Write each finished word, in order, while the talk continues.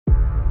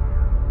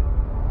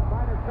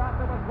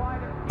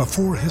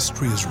Before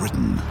history is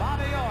written,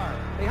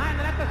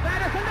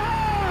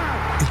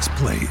 it's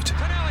played.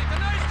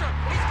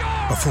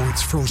 Before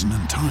it's frozen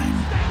in time,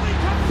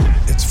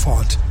 it's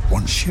fought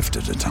one shift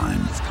at a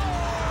time.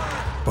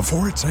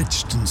 Before it's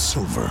etched in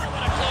silver,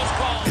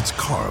 it's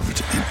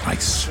carved in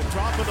ice.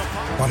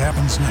 What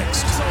happens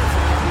next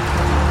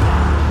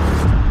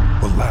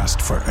will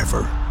last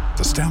forever.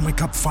 The Stanley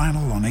Cup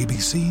Final on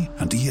ABC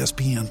and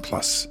ESPN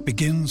Plus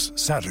begins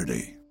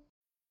Saturday.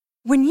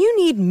 When you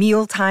need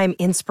mealtime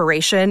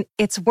inspiration,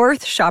 it's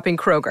worth shopping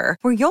Kroger,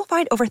 where you'll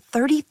find over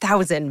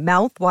 30,000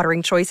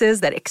 mouth-watering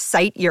choices that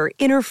excite your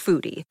inner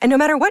foodie. And no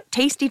matter what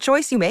tasty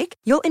choice you make,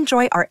 you'll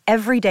enjoy our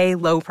everyday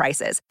low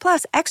prices,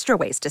 plus extra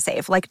ways to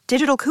save, like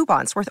digital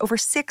coupons worth over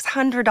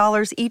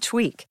 $600 each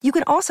week. You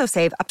can also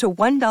save up to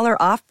 $1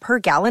 off per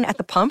gallon at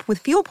the pump with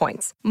fuel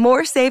points.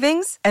 More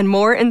savings and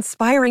more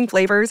inspiring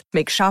flavors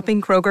make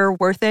shopping Kroger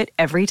worth it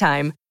every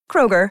time.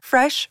 Kroger,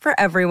 fresh for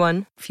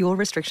everyone. Fuel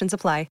restrictions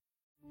apply.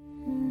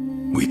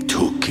 We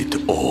took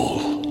it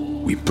all.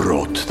 We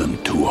brought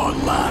them to our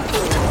land.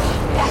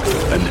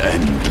 An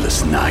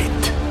endless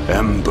night,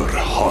 ember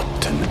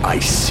hot and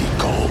icy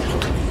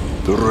cold.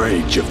 The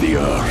rage of the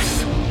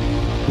earth.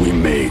 We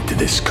made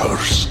this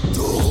curse.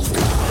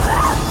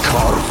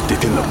 Carved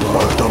it in the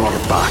blood on our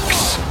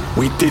backs.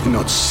 We did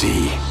not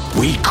see.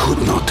 We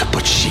could not,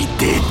 but she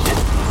did.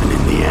 And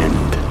in the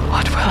end...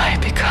 What will I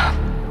become?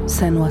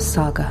 Senua's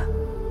Saga.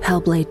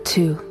 Hellblade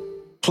 2.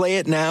 Play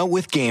it now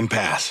with Game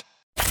Pass.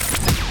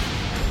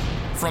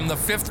 From the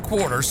Fifth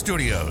Quarter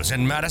Studios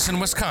in Madison,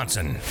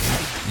 Wisconsin,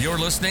 you're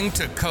listening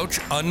to Coach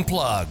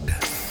Unplugged.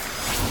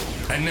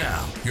 And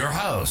now, your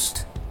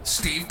host,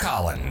 Steve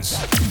Collins.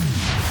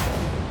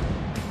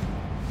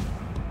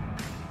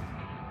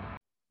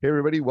 Hey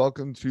everybody,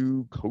 welcome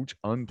to Coach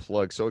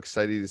Unplugged. So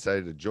excited you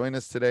decided to join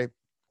us today.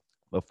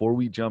 Before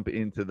we jump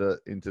into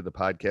the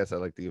podcast, I'd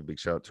like to give a big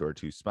shout out to our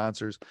two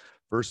sponsors.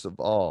 First of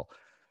all,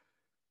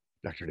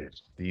 Dr.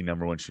 Dish, the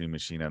number one shooting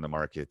machine on the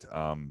market.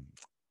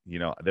 You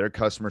know, their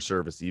customer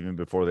service, even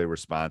before they were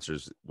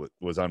sponsors,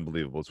 was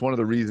unbelievable. It's one of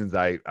the reasons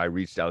I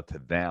reached out to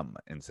them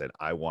and said,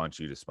 I want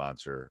you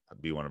to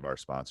be one of our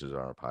sponsors on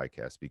our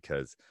podcast,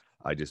 because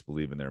I just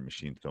believe in their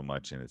machine so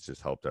much, and it's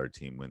just helped our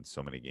team win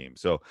so many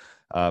games. So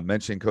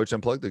mention Coach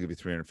Unplugged, they'll give you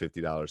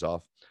 $350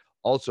 off.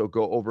 Also,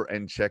 go over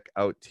and check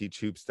out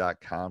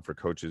teachhoops.com for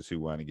coaches who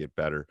want to get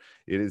better.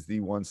 It is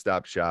the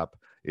one-stop shop.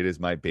 It is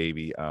my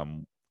baby.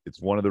 It's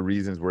one of the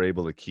reasons we're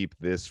able to keep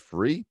this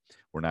free.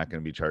 We're not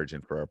going to be charging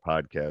for our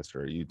podcast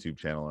or our YouTube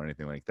channel or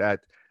anything like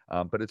that.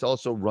 But it's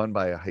also run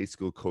by a high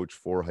school coach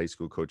for high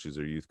school coaches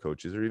or youth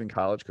coaches or even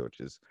college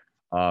coaches.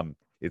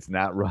 It's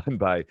not run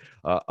by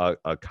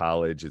a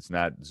college. It's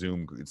not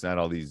Zoom. It's not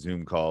all these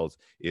Zoom calls.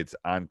 It's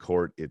on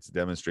court. It's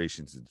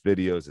demonstrations. It's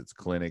videos. It's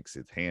clinics.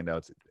 It's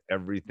handouts. It's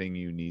everything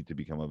you need to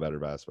become a better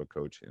basketball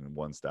coach in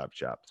one-stop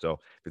shop. So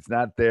if it's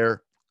not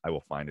there, I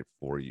will find it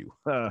for you.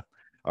 All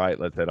right,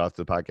 let's head off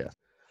to the podcast.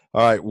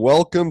 All right,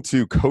 welcome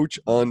to Coach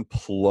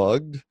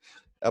Unplugged,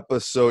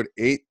 episode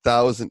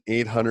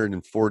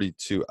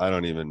 8,842. I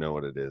don't even know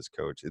what it is,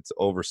 Coach. It's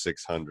over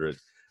 600.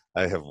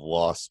 I have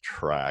lost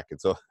track.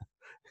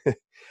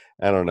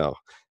 I don't know.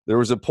 There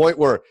was a point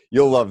where,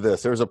 you'll love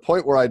this. There was a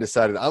point where I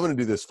decided I'm going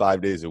to do this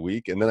 5 days a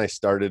week, and then I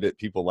started it.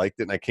 People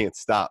liked it, and I can't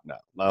stop now.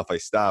 Now, if I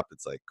stop,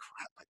 it's like,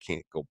 crap, I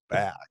can't go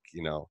back,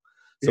 you know.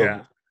 So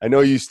yeah. I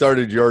know you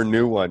started your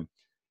new one.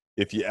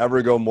 If you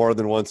ever go more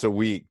than once a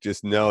week,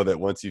 just know that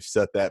once you've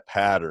set that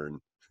pattern,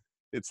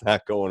 it's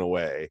not going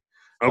away.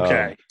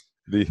 Okay.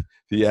 The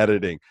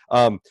editing.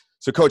 So,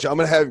 Coach, I'm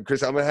going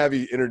to have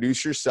you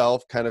introduce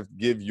yourself, kind of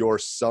give your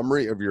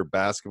summary of your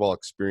basketball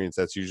experience.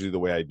 That's usually the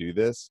way I do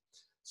this.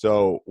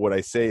 So what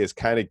I say is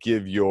kind of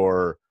give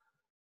your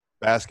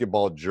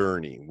basketball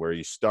journey, where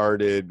you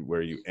started,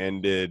 where you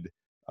ended,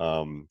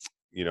 you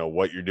know,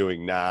 what you're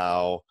doing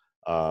now.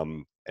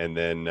 And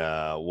then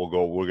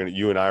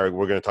you and I are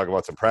going to talk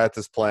about some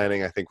practice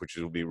planning, I think, which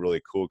will be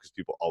really cool because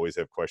people always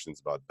have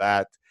questions about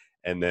that.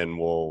 And then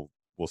we'll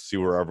see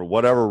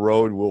whatever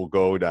road we'll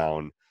go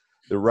down.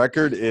 The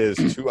record is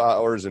 2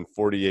 hours and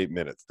 48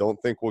 minutes. Don't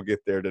think we'll get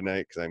there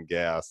tonight because I'm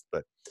gassed,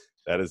 but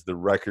that is the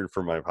record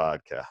for my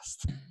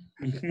podcast.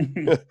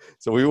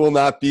 So we will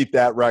not beat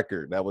that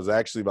record. That was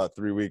actually about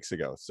 3 weeks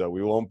ago. So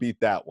we won't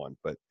beat that one,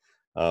 but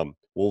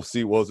we'll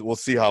see. We'll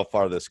see how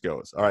far this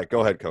goes. All right,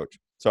 go ahead, Coach.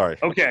 Sorry.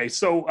 Okay,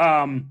 so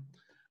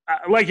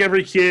like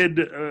every kid,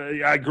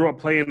 I grew up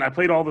playing. I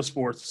played all the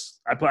sports.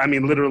 I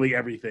mean, literally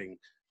everything: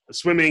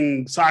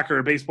 swimming,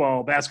 soccer,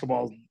 baseball,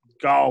 basketball,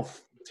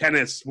 golf,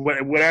 tennis,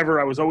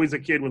 whatever. I was always a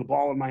kid with a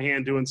ball in my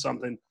hand doing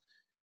something.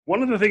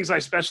 One of the things I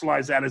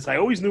specialized at is I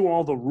always knew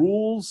all the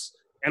rules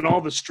and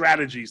all the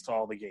strategies to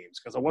all the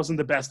games because I wasn't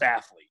the best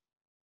athlete.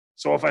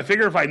 So if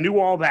I knew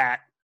all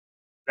that,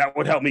 that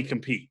would help me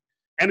compete.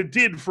 And it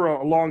did for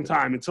a long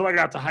time until I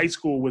got to high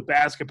school with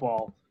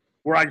basketball.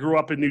 Where I grew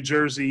up in New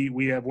Jersey,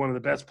 we have one of the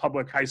best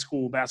public high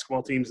school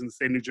basketball teams in the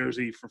state of New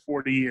Jersey for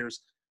 40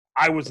 years.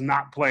 I was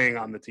not playing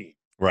on the team.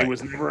 Right. It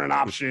was never an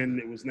option.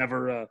 It was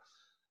never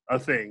a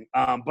thing.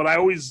 But I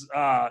always,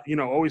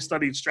 always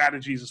studied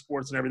strategies of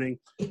sports and everything.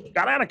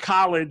 Got out of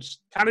college,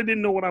 kind of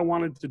didn't know what I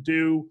wanted to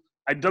do.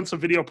 I'd done some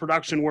video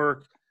production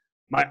work.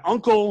 My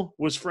uncle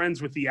was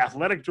friends with the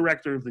athletic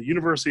director of the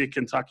University of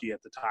Kentucky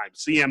at the time,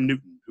 C.M.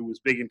 Newton, who was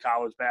big in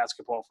college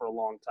basketball for a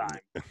long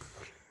time.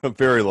 A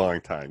very long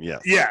time,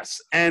 yes.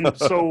 Yes. And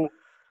so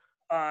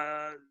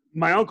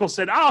my uncle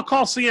said, I'll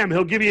call CM.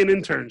 He'll give you an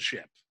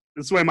internship.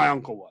 That's the way my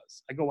uncle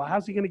was. I go, well,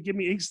 how's he going to give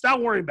me? He said,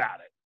 don't worry about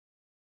it.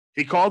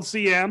 He called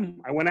CM.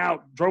 I went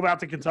out, drove out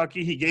to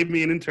Kentucky. He gave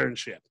me an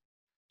internship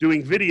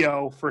doing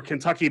video for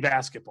Kentucky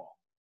basketball,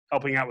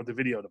 helping out with the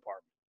video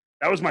department.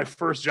 That was my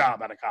first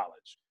job out of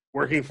college,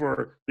 working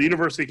for the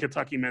University of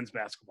Kentucky men's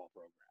basketball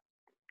program.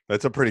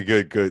 That's a pretty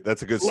good.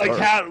 That's a good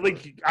start.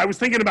 I was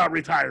thinking about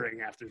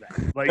retiring after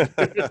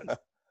that.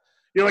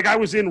 I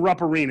was in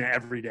Rupp Arena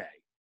every day.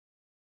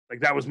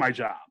 That was my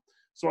job.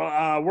 So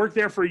I worked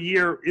there for a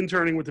year,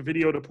 interning with the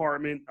video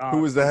department.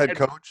 Who was the head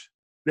coach?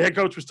 The head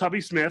coach was Tubby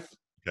Smith.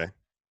 Okay.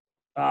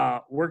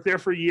 Worked there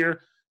for a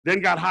year, then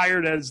got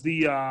hired as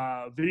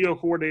the video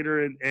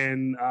coordinator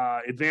and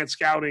advanced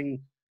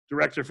scouting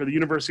director for the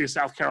University of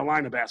South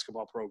Carolina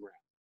basketball program.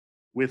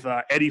 With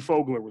Eddie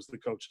Fogler was the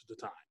coach at the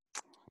time.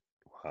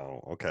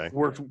 Wow. Okay.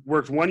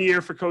 Worked 1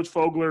 year for Coach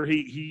Fogler.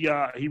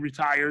 He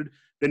retired.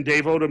 Then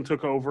Dave Odom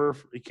took over.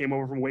 He came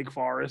over from Wake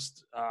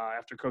Forest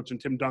after coaching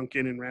Tim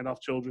Duncan and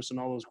Randolph Childress and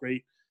all those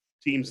great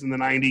teams in the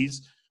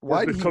 90s.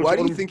 Why do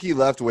you think he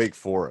left Wake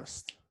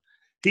Forest?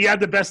 He had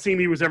the best team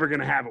he was ever going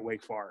to have at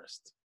Wake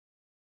Forest.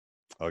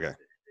 Okay.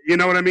 You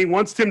know what I mean?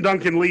 Once Tim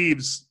Duncan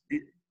leaves,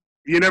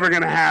 you're never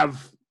going to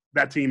have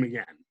that team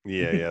again.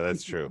 Yeah,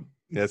 that's true.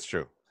 That's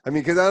true. I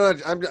mean, because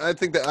I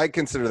think that I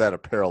consider that a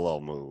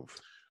parallel move.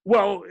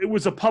 Well, it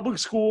was a public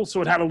school, so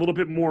it had a little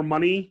bit more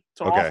money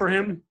to offer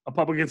him, a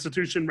public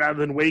institution rather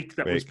than Wake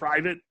that was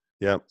private.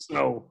 Yep.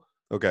 So,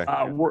 okay.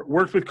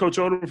 Worked with Coach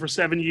Odom for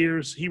 7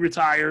 years. He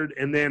retired,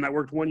 and then I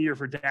worked 1 year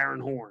for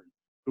Darren Horn,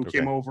 who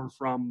came over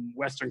from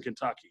Western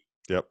Kentucky.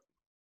 Yep.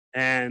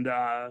 And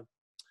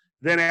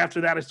then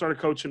after that, I started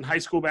coaching high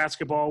school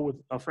basketball with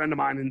a friend of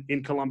mine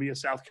in Columbia,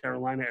 South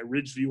Carolina, at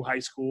Ridgeview High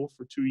School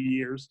for 2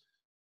 years.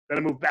 Then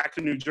I moved back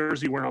to New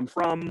Jersey, where I'm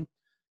from.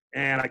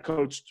 And I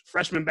coached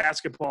freshman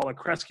basketball at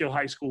Crest Hill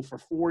High School for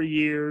 4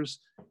 years.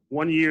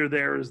 1 year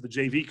there as the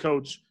JV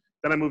coach.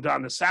 Then I moved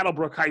on to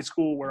Saddlebrook High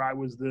School, where I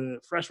was the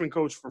freshman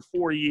coach for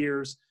 4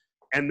 years.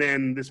 And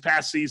then this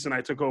past season,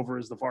 I took over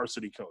as the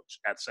varsity coach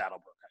at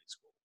Saddlebrook High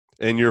School.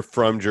 And you're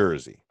from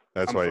Jersey.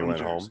 That's why you went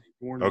home.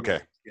 Okay.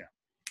 Yeah.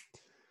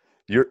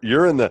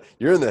 You're in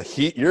the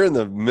heat. You're in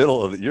the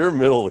middle of the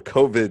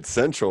COVID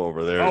central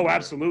over there. Oh,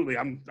 absolutely.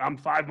 I'm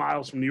 5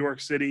 miles from New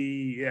York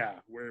City. Yeah,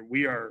 where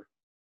we are.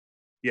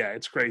 Yeah,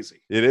 it's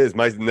crazy. It is.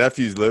 My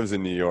nephew lives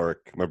in New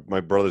York. My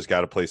brother's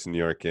got a place in New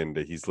York, and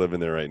he's living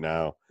there right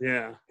now.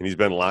 Yeah. And he's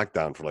been locked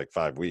down for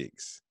 5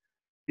 weeks.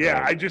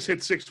 Yeah, I just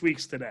hit 6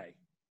 weeks today.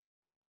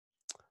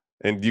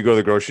 And do you go to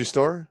the grocery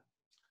store?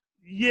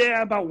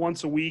 Yeah, about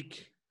once a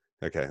week.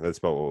 Okay, that's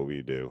about what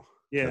we do.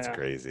 Yeah. That's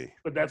crazy.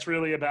 But that's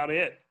really about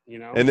it, you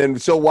know? And then,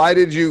 so why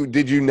did you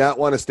not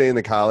want to stay in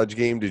the college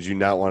game? Did you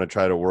not want to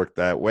try to work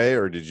that way?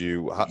 Or did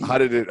you, how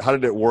did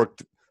it work?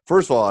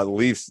 First of all, at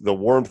least the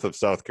warmth of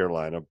South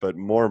Carolina, but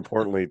more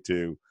importantly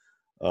to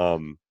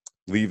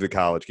leave the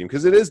college game.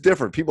 Because it is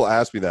different. People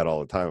ask me that all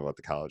the time about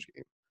the college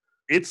game.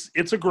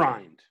 It's a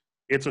grind.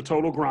 It's a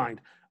total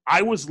grind.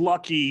 I was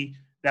lucky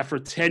that for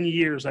 10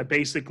 years, I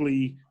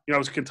basically, I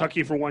was in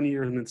Kentucky for 1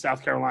 year and then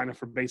South Carolina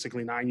for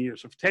basically 9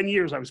 years. So for 10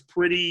 years, I was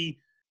pretty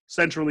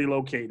centrally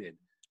located.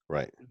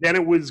 Right. Then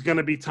it was going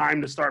to be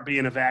time to start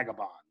being a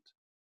vagabond,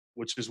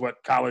 which is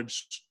what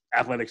college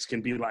athletics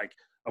can be like.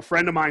 A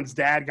friend of mine's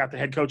dad got the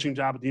head coaching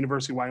job at the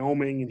University of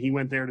Wyoming, and he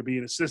went there to be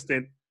an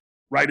assistant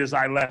right as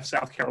I left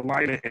South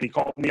Carolina. And he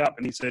called me up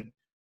and he said,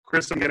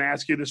 Chris, I'm going to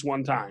ask you this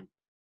one time.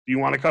 Do you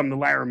want to come to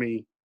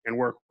Laramie and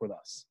work with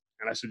us?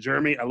 And I said,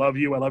 Jeremy, I love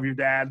you. I love your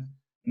dad.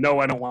 No,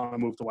 I don't want to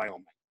move to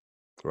Wyoming.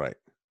 Right.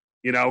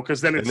 Because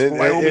then it's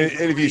Wyoming.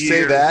 And if you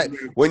say that,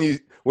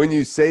 when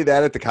you say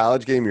that at the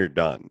college game, you're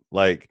done.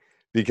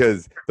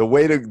 Because the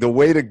way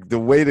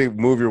to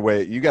move your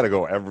way, you got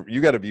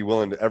to be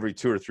willing to every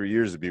 2 or 3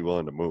 years to be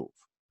willing to move.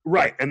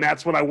 Right. And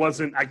that's what I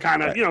wasn't. I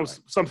kind of,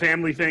 some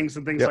family things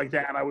and things like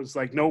that. I was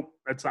like, nope,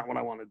 that's not what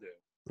I want to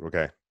do.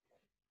 Okay.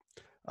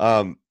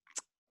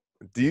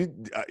 Do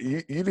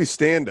you do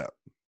stand up?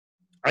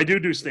 I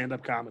do stand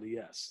up comedy.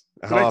 Yes.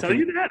 Did I tell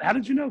you that? How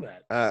did you know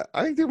that?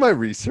 I do my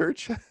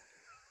research.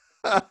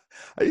 I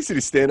used to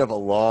do stand up a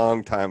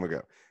long time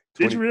ago.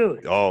 Did you really?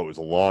 Oh, it was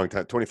a long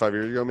time. 25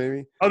 years ago,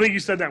 maybe. I think you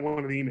said that in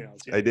one of the emails.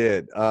 Yeah. I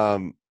did.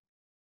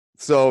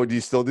 So do you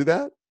still do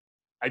that?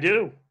 I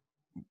do.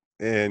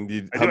 And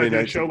I did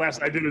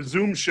a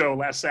Zoom show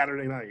last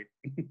Saturday night.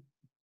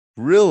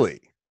 Really?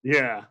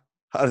 Yeah.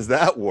 How does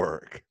that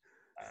work?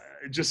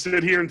 Just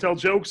sit here and tell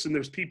jokes, and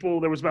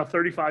there was about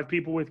 35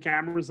 people with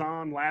cameras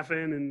on,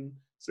 laughing and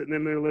sitting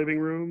in their living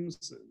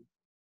rooms.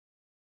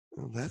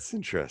 Oh, that's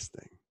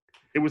interesting.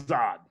 It was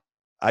odd.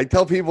 I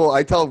tell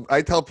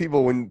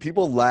people when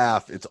people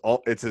laugh,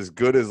 it's as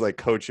good as like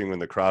coaching when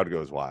the crowd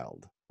goes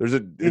wild. It's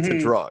a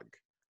drug.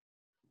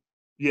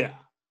 Yeah.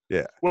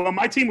 Yeah. Well,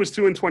 my team was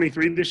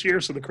 2-23 this year,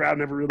 so the crowd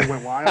never really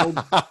went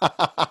wild.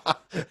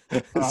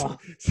 So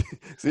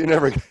you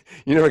never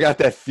got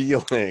that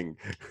feeling.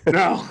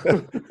 No.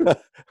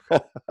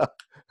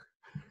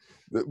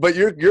 But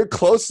you're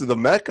close to the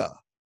Mecca.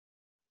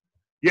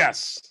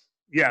 Yes.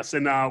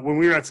 And when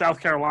we were at South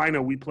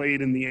Carolina, we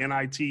played in the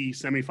NIT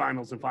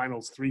semifinals and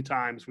finals 3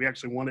 times. We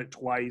actually won it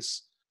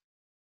twice.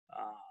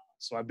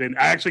 So I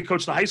actually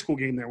coached the high school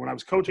game there. When I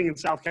was coaching in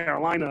South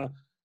Carolina,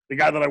 the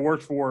guy that I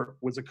worked for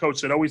was a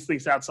coach that always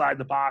thinks outside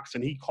the box,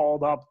 and he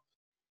called up,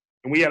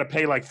 and we had to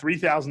pay like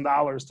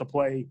 $3,000 to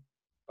play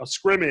a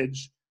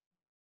scrimmage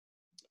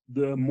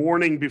the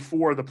morning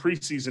before the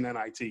preseason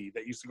NIT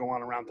that used to go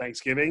on around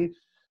Thanksgiving.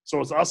 So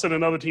it's us and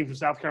another team from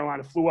South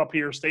Carolina flew up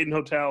here, stayed in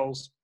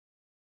hotels,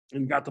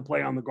 and got to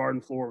play on the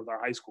garden floor with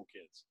our high school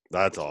kids.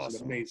 That's awesome. It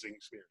was an amazing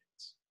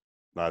experience.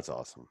 That's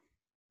awesome.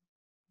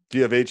 Do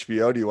you have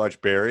HBO? Do you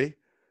watch Barry?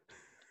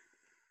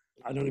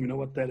 I don't even know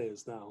what that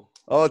is now.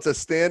 Oh, it's a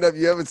stand-up.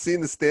 You haven't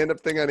seen the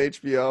stand-up thing on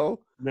HBO?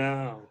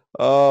 No.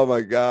 Oh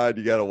my God,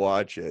 you got to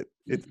watch it.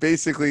 It's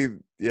basically,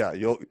 yeah.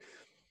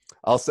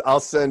 I'll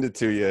send it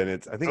to you, and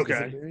I think okay. Is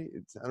it Barry?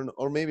 I don't know,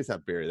 or maybe it's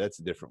not Barry. That's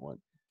a different one.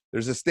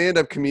 There's a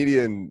stand-up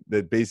comedian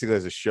that basically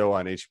has a show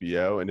on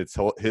HBO, and it's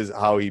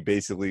how he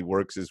basically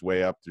works his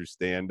way up through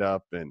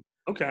stand-up. And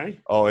okay.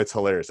 Oh, it's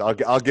hilarious. I'll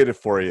get it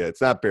for you.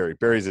 It's not Barry.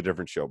 Barry's a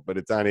different show, but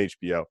it's on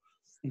HBO.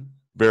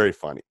 Very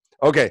funny.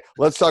 Okay,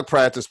 let's talk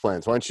practice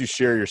plans. Why don't you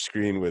share your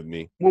screen with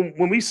me?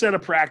 When we set a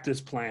practice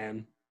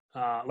plan,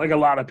 like a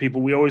lot of people,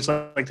 we always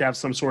like to have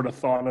some sort of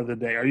thought of the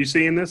day. Are you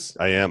seeing this?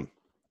 I am.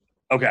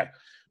 Okay.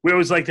 We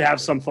always like to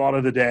have some thought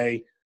of the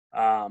day.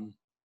 And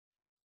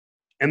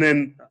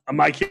then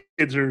my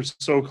kids are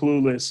so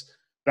clueless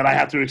that I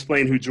have to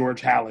explain who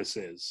George Halas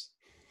is.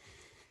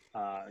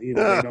 They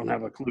don't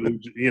have a clue.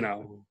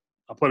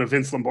 I'll put a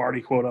Vince Lombardi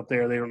quote up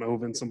there. They don't know who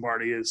Vince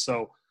Lombardi is.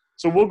 So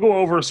we'll go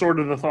over sort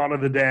of the thought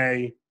of the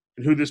day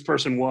and who this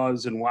person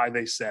was and why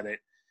they said it.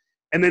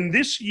 And then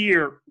this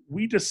year,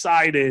 we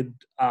decided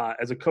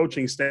as a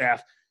coaching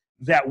staff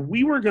that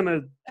we were going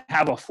to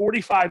have a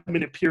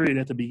 45-minute period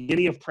at the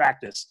beginning of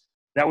practice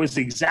that was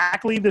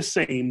exactly the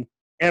same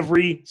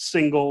every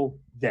single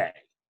day.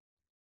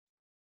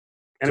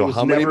 And so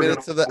how many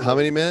minutes of that? How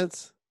many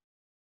minutes?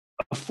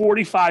 A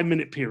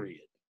 45-minute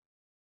period.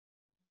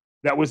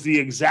 That was the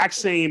exact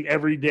same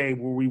every day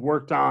where we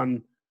worked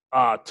on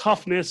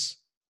toughness,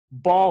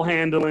 ball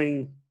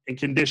handling, and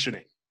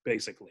conditioning,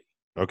 basically.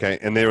 Okay,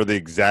 and they were the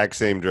exact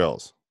same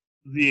drills?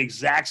 The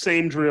exact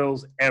same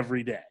drills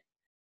every day.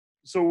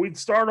 So we'd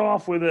start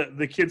off with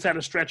the kids had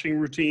a stretching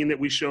routine that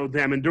we showed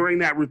them, and during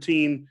that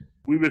routine,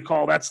 we would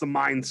call that's the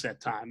mindset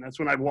time. That's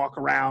when I'd walk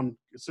around,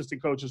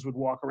 assistant coaches would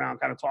walk around,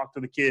 kind of talk to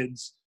the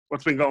kids,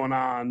 what's been going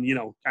on,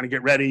 kind of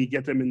get ready,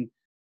 get them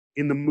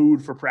in the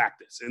mood for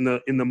practice, in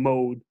the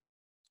mode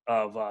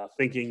of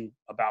thinking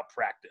about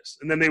practice.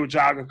 And then they would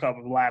jog a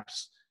couple of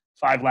laps,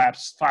 5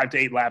 to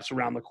 8 laps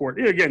around the court.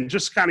 Again,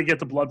 just kind of get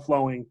the blood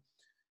flowing,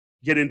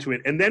 get into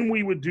it. And then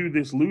we would do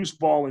this loose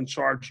ball and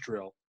charge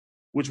drill,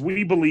 which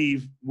we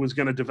believe was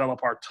going to develop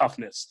our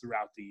toughness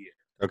throughout the year.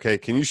 Okay,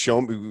 can you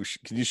show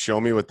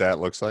me what that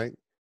looks like?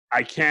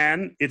 I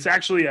can. It's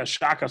actually a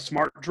Shaka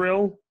Smart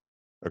drill.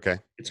 Okay.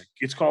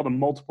 It's called a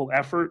multiple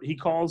effort, he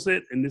calls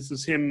it, and this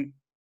is him.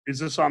 Is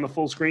this on the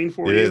full screen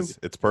for you? It is.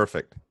 It's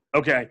perfect.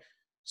 Okay.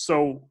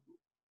 So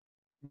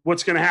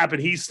what's going to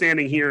happen, he's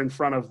standing here in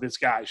front of this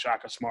guy,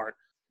 Shaka Smart,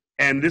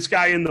 and this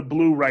guy in the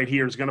blue right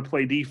here is going to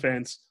play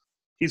defense.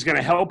 He's going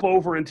to help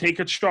over and take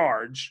a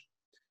charge.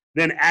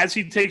 Then as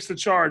he takes the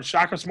charge,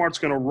 Shaka Smart's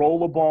going to roll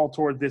the ball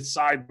toward this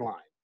sideline.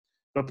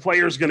 The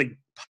player's going to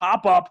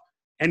pop up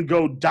and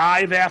go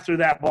dive after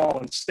that ball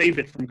and save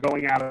it from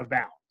going out of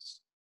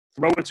bounds.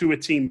 Throw it to a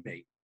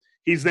teammate.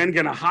 He's then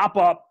going to hop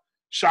up.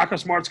 Shaka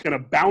Smart's going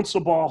to bounce the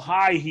ball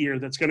high here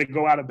that's going to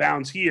go out of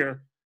bounds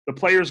here. The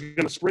player's going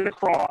to sprint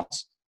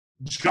across,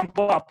 jump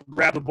up,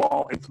 grab the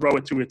ball, and throw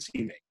it to a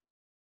teammate.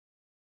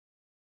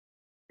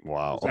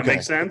 Wow. Does that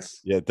make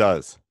sense? Yeah, it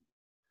does.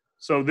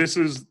 So this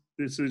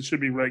should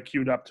be right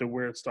queued up to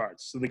where it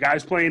starts. So the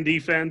guy's playing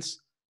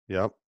defense.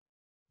 Yep.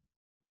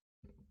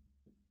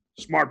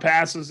 Smart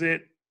passes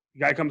it.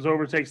 The guy comes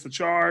over, takes the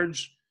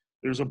charge.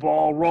 There's a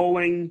ball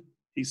rolling.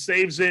 He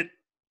saves it,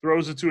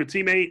 throws it to a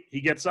teammate.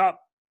 He gets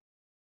up.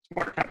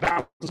 Smart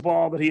bounces the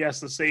ball that he has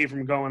to save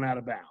from going out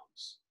of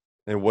bounds.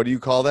 And what do you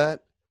call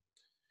that?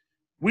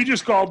 We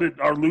just called it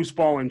our loose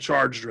ball and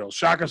charge drill.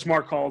 Shaka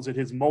Smart calls it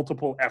his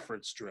multiple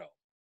efforts drill.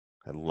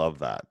 I love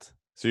that.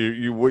 So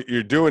what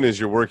you're doing is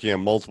you're working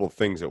on multiple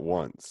things at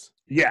once.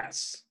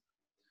 Yes.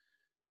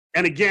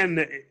 And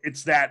again,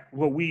 it's that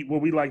what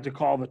we like to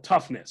call the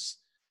toughness.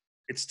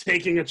 It's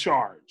taking a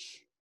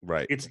charge.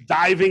 Right. It's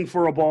diving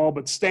for a ball,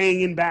 but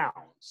staying in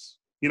bounds.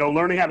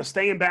 Learning how to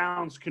stay in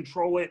bounds,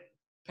 control it,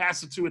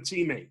 pass it to a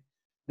teammate,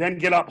 then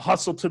get up,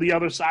 hustle to the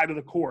other side of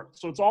the court.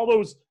 So it's all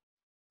those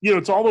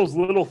it's all those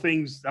little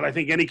things that I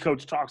think any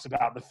coach talks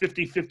about, the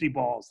 50-50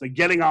 balls, the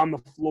getting on the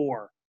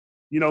floor,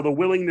 the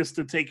willingness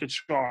to take a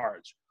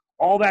charge,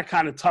 all that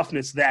kind of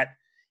toughness that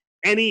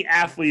any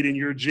athlete in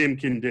your gym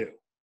can do.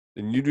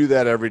 And you do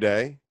that every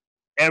day?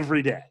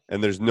 Every day.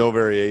 And there's no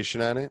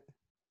variation on it?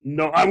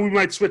 No, we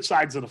might switch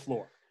sides of the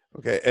floor.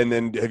 Okay. And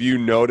then have you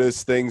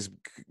noticed things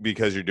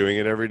because you're doing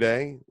it every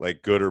day,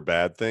 like good or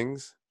bad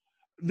things?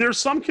 There's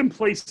some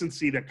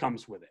complacency that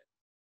comes with it.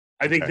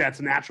 I think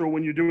that's natural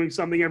when you're doing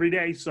something every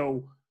day.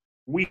 So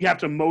we have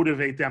to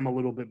motivate them a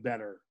little bit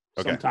better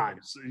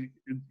sometimes.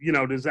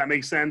 Does that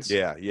make sense?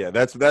 Yeah.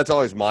 That's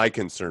always my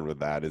concern with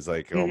that is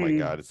like, oh my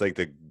God, it's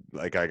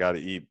like I got to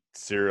eat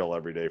cereal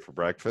every day for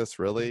breakfast.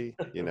 Really?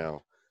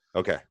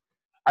 Okay.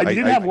 I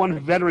did have one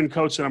veteran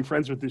coach that I'm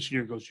friends with this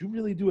year goes, you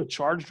really do a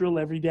charge drill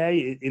every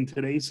day in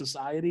today's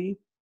society?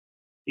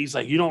 He's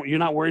like, you're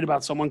not worried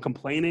about someone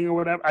complaining or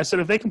whatever. I said,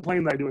 if they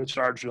complain that I do a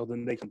charge drill,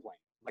 then they complain.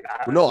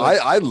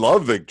 I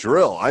love the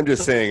drill. I'm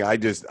just saying,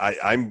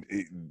 I'm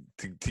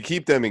to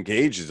keep them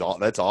engaged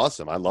that's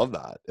awesome. I love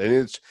that.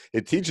 And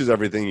it teaches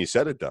everything you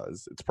said it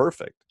does. It's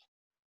perfect.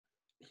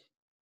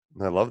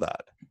 I love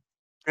that.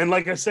 And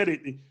like I said,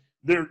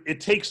 it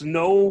takes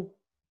no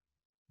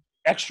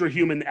extra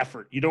human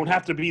effort. You don't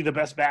have to be the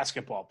best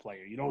basketball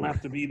player. You don't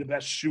have to be the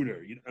best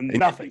shooter.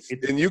 Nothing.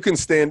 And you can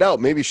stand out.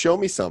 Maybe show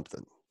me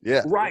something.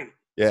 Yeah. Right.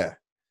 Yeah.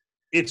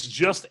 It's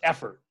just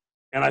effort.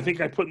 And I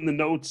think I put in the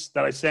notes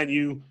that I sent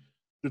you,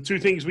 the two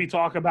things we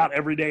talk about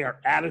every day are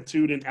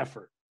attitude and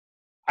effort.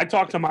 I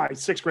talk to my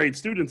 6th grade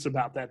students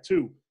about that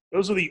too.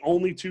 Those are the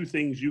only two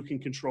things you can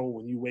control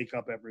when you wake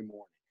up every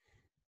morning.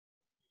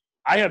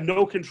 I have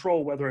no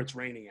control whether it's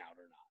raining out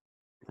or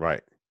not.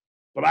 Right.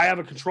 But I have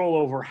a control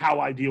over how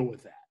I deal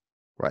with that.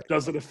 Right.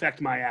 Does it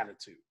affect my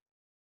attitude?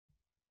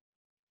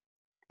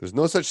 There's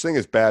no such thing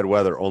as bad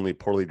weather, only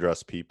poorly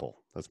dressed people.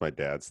 That's my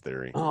dad's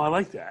theory. Oh, I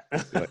like that.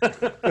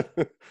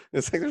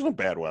 It's like there's no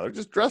bad weather.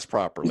 Just dress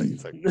properly.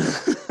 It's like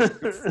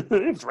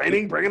it's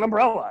raining, bring an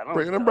umbrella.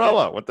 Bring an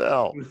umbrella. What the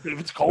hell? If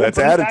it's cold, that's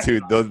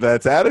attitude, though.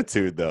 That's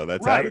attitude, though.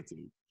 That's right.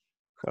 attitude.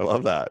 I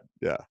love that.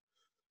 Yeah.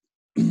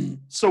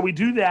 So we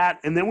do that,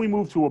 and then we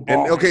move to a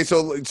ball. And, okay,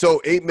 so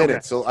 8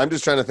 minutes. Okay. So I'm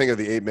just trying to think of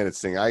the 8 minutes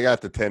thing. I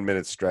got the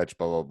 10-minute stretch,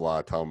 blah, blah,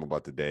 blah. Tell them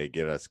about the day.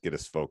 Get us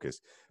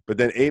focused. But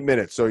then 8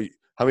 minutes. So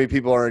how many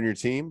people are on your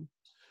team?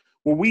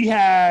 Well, we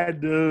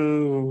had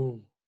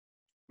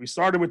we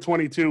started with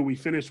 22. We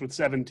finished with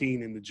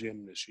 17 in the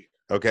gym this year.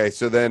 Okay,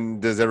 so then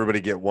does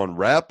everybody get one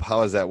rep?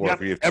 How does that work?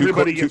 Yep,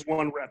 everybody gets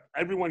one rep.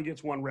 Everyone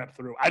gets one rep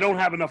through. I don't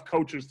have enough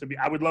coaches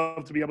I would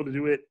love to be able to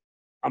do it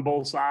on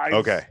both sides.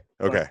 Okay.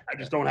 I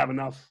just don't have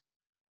enough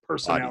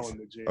personnel in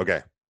the gym.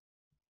 Okay.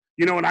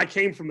 And I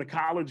came from the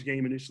college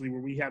game initially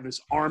where we have this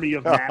army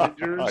of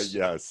managers.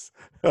 Yes.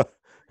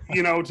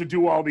 To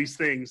do all these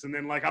things. And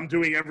then I'm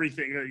doing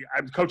everything.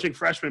 I'm coaching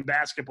freshman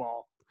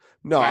basketball.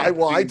 No,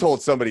 I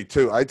told somebody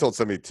too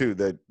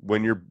that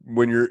when you're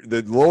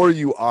the lower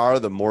you are,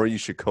 the more you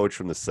should coach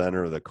from the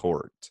center of the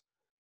court.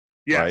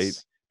 Yes.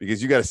 Right?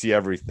 Because you got to see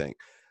everything.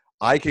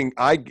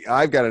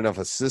 I've got enough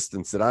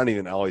assistants that I don't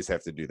even always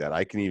have to do that.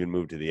 I can even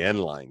move to the end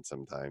line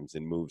sometimes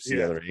and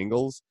see other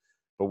angles.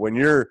 But when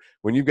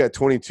you've got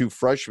 22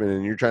 freshmen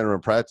and you're trying to run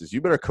practice, you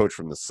better coach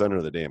from the center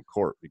of the damn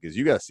court because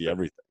you got to see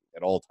everything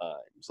at all times.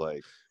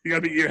 Like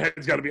your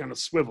head's got to be on a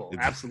swivel.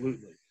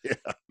 Absolutely. Yeah.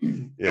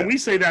 And we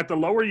say that the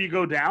lower you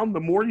go down, the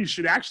more you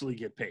should actually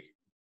get paid.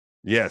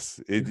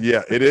 Yes. It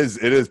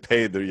is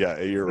paid. Yeah,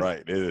 you're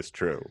right. It is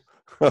true.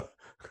 Okay.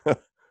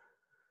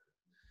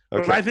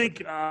 But I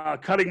think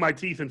cutting my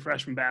teeth in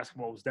freshman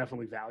basketball was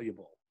definitely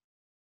valuable.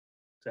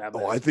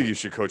 I think you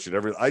should coach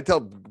it I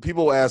tell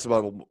people ask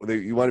about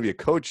you want to be a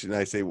coach, and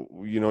I say, well,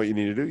 you know what you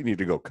need to do? You need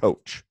to go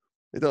coach.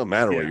 It doesn't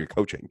matter what you're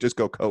coaching. Just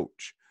go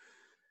coach.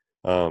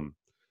 You're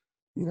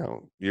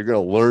going to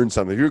learn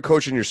something. If you're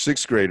coaching your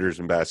 6th graders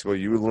in basketball,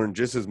 you would learn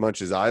just as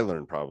much as I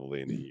learned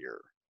probably in a year.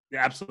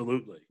 Yeah,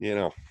 absolutely.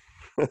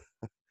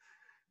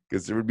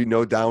 Because there would be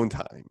no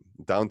downtime.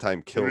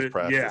 Downtime kills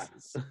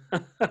practices.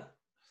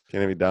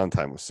 Can't have any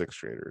downtime with 6th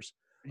graders.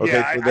 Okay,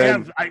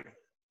 yeah,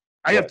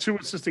 I have 2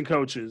 assistant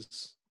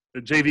coaches, a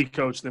JV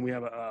coach, then we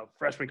have a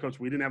freshman coach.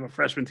 We didn't have a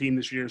freshman team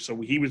this year,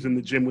 so he was in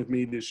the gym with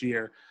me this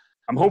year.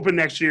 I'm hoping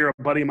next year a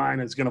buddy of mine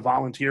is going to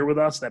volunteer with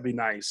us. That'd be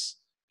nice.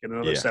 Get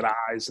another set of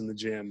eyes in the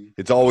gym.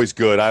 It's always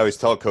good. I always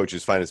tell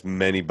coaches, find as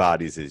many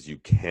bodies as you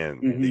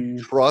can. They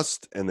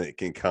trust and they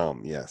can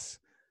come, yes.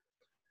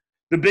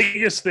 The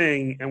biggest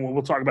thing, and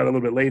we'll talk about it a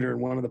little bit later in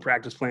one of the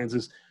practice plans,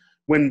 is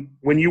when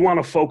you want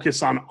to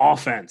focus on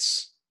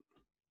offense.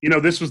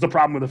 This was the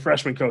problem with the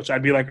freshman coach.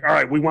 I'd be like, all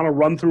right, we want to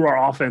run through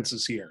our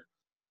offenses here.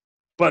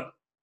 But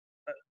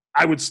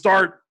I would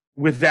start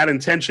with that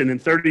intention, and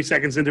 30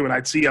 seconds into it,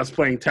 I'd see us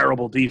playing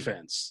terrible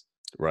defense.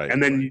 Right.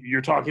 And then you're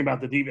talking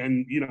about the defense,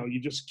 and, you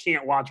just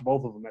can't watch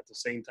both of them at the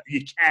same time.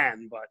 You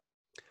can, but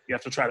You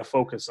have to try to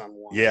focus on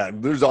one. Yeah,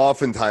 there's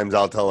oftentimes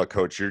I'll tell a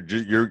coach,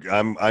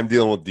 I'm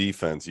dealing with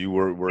defense. You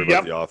worry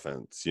about the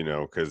offense,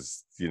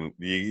 because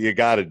you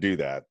got to do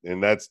that,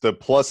 and that's the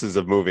pluses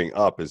of moving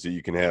up is that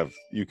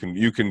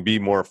you can be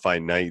more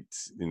finite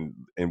in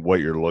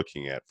what you're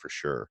looking at for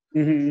sure.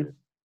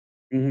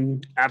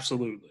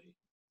 Absolutely.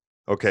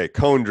 Okay,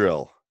 cone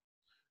drill.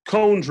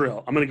 Cone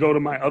drill. I'm going to go to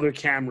my other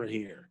camera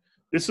here.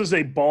 This is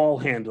a ball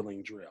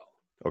handling drill.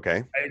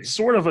 Okay. It's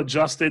sort of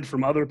adjusted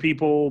from other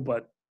people,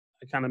 but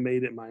I kind of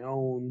made it my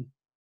own.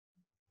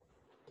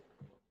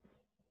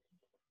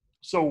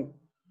 So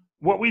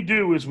what we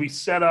do is we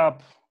set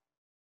up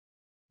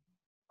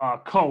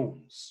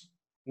cones.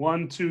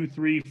 1, 2,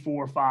 3,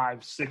 4,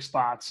 5, 6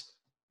 spots.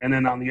 And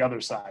then on the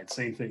other side,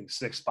 same thing,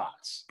 6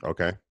 spots.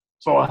 Okay.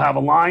 So I'll have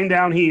a line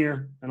down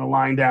here and a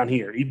line down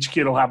here. Each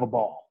kid will have a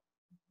ball.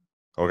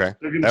 Okay.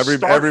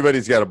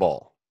 Everybody's got a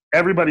ball.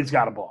 Everybody's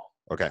got a ball.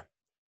 Okay.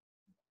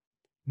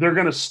 They're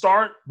going to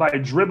start by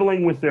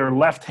dribbling with their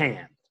left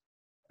hand.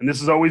 And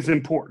this is always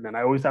important, and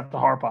I always have to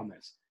harp on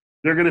this.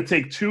 They're going to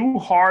take 2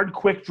 hard,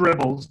 quick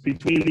dribbles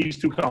between these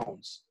 2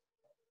 cones.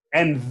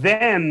 And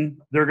then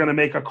they're going to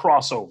make a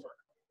crossover,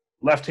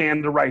 left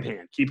hand to right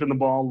hand, keeping the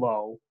ball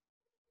low.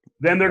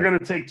 Then they're going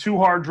to take 2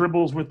 hard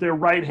dribbles with their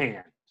right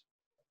hand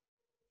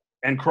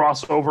and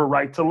cross over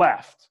right to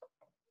left.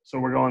 So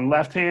we're going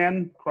left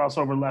hand,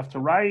 crossover left to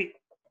right,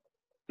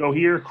 go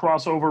here,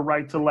 crossover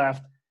right to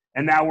left.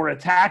 And now we're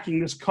attacking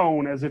this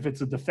cone as if it's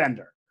a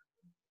defender.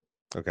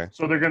 Okay.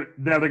 So they're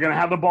gonna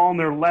have the ball in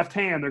their left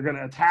hand. They're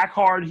gonna attack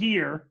hard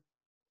here,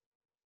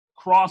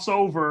 cross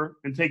over,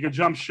 and take a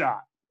jump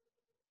shot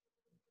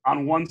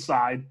on one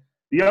side.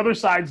 The other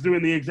side's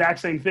doing the exact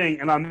same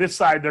thing, and on this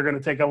side they're gonna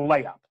take a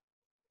layup.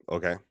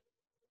 Okay.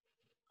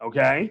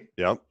 Okay.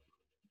 Yep.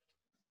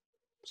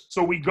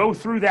 So we go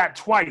through that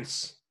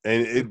twice.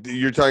 And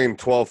you're talking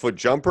 12-foot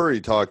jumper? Or are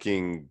you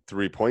talking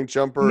 3-point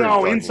jumper?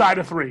 No, inside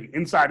of 3.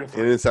 Inside of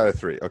 3. And inside of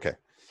 3. Okay.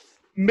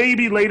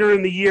 Maybe later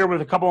in the year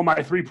with a couple of my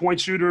 3-point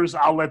shooters,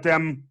 I'll let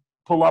them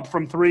pull up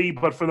from 3.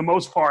 But for the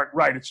most part,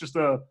 right, it's just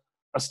a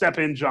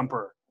step-in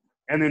jumper.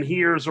 And then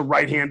here's a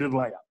right-handed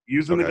layup.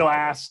 Using the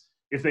glass.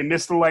 If they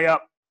miss the layup,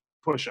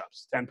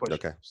 push-ups, 10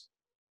 push-ups.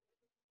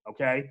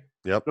 Okay?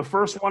 Yep. The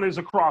first one is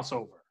a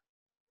crossover.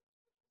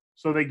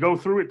 So they go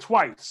through it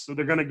twice. So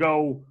they're going to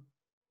go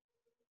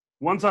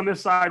once on this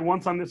side,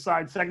 once on this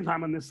side, second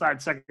time on this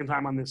side, second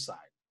time on this side.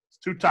 It's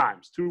 2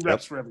 times, 2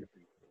 reps for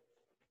everything.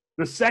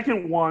 The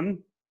second one,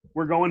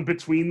 we're going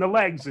between the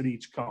legs at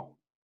each cone.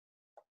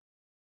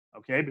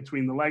 Okay,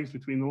 between the legs.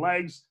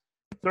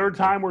 Third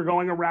time, we're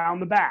going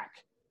around the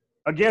back.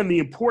 Again, the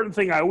important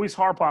thing I always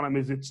harp on them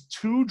is it's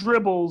 2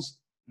 dribbles,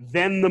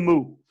 then the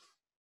move.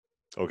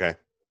 Okay.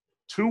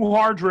 2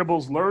 hard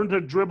dribbles. Learn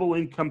to dribble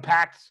in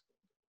compact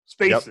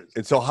spaces. Yep.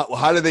 And so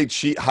how do they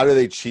cheat? How do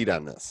they cheat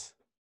on this?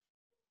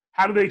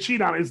 How do they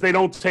cheat on it? Is they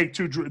don't take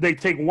 2. They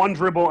take 1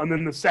 dribble, and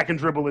then the second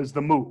dribble is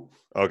the move.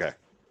 Okay.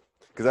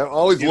 Because I'm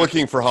always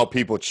looking for how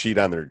people cheat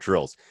on their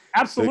drills.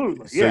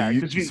 Absolutely.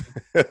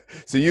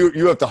 So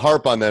you have to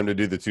harp on them to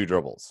do the 2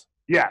 dribbles.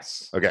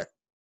 Yes. Okay.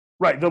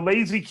 Right. The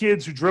lazy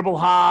kids who dribble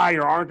high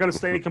or aren't going to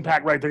stay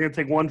compact, right, they're going to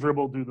take 1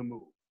 dribble, do the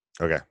move.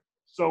 Okay.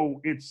 So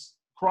it's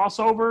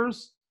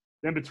crossovers,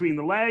 then between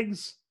the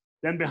legs,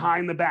 then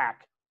behind the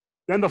back.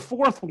 Then the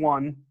fourth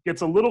one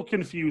gets a little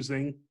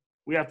confusing.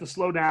 We have to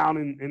slow down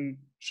and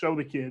show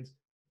the kids.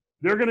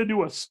 They're going to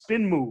do a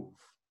spin move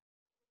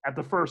at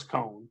the first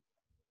cone.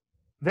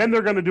 Then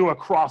they're going to do a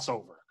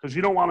crossover because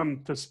you don't want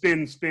them to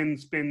spin. Then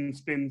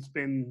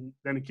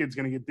the kid's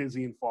going to get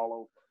dizzy and fall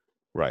over.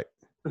 Right.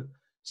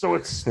 So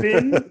it's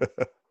spin,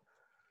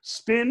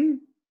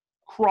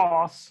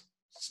 cross,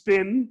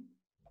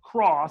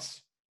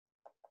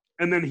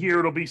 and then here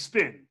it'll be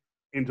spin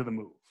into the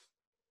move.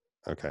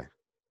 Okay.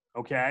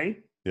 Okay?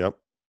 Yep.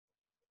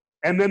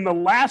 And then the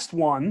last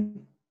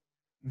one,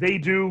 they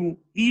do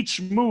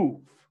each move.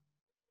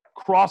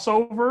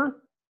 Crossover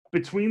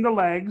between the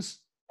legs,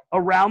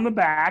 around the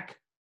back,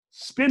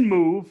 spin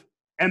move,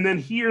 and then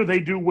here they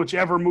do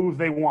whichever move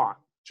they want.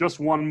 Just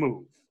 1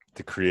 move.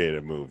 To create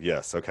a move.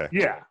 Yes. Okay.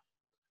 Yeah.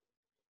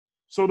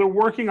 So they're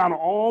working on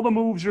all the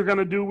moves you're going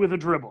to do with a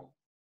dribble.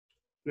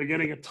 They're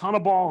getting a ton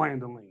of ball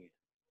handling.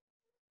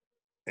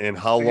 And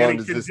how long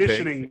does this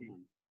take?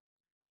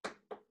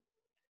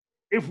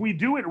 If we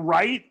do it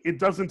right, it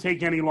doesn't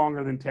take any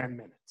longer than 10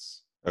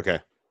 minutes. Okay.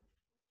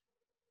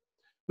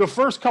 The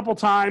first couple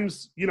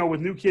times,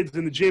 with new kids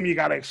in the gym, you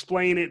got to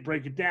explain it,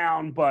 break it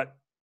down. But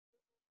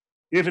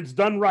if it's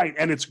done right,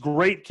 and it's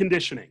great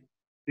conditioning,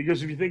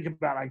 because if you think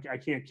about it, I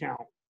can't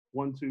count.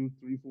 1, 2,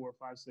 3, 4,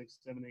 5, 6,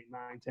 7, 8,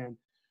 9, 10.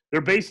 They're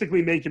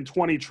basically making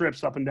 20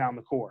 trips up and down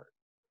the court.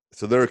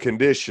 So they're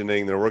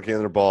conditioning. They're working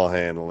on their ball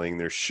handling.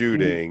 They're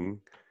shooting. Mm-hmm.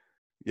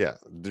 Yeah,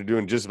 they're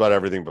doing just about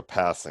everything but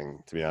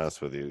passing, to be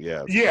honest with you.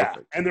 Yeah.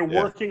 Perfect. And they're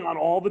working on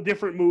all the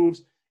different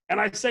moves.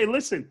 And I say,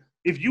 listen,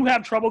 if you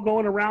have trouble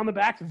going around the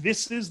back,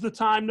 this is the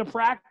time to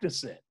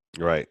practice it.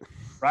 Right.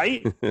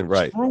 Right?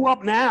 Right. Screw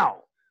up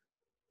now.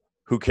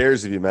 Who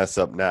cares if you mess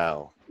up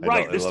now?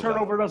 Right. I This love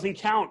turnover doesn't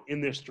count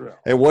in this drill.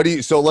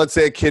 And so let's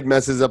say a kid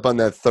messes up on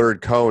that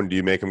third cone. Do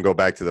you make them go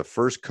back to the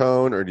first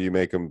cone, or do you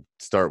make them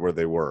start where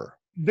they were?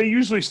 They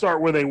usually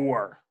start where they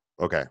were.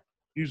 Okay.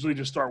 Usually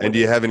just start. And do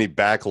you have any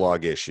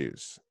backlog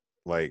issues?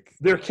 Like,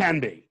 there can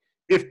be.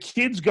 If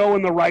kids go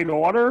in the right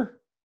order,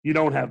 you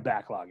don't have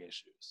backlog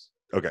issues.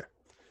 Okay.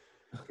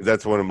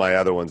 That's one of my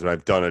other ones. When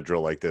I've done a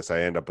drill like this,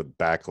 I end up with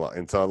backlog.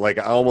 And so, like,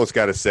 I almost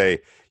got to say,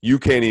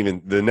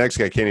 the next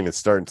guy can't even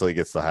start until he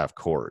gets to half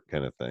court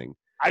kind of thing.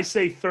 I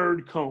say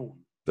third cone.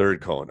 Third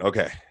cone.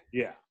 Okay.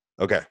 Yeah.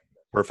 Okay.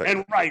 Perfect.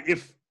 And right,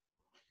 if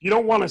you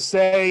don't want to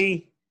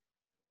say,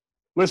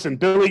 listen,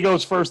 Billy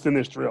goes first in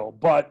this drill,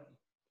 but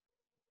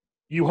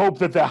you hope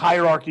that the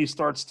hierarchy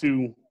starts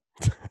to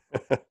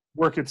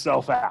work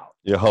itself out.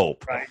 You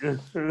hope. Right.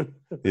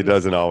 It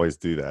doesn't always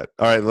do that.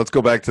 All right, let's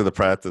go back to the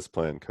practice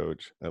plan,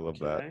 Coach. I love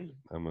that.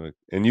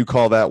 And you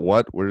call that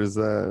what? Where is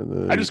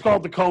that? I just call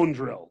it the cone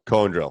drill.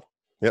 Cone drill.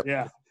 Yep.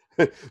 Yeah.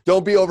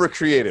 Don't be over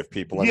creative,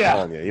 people. I'm Yeah.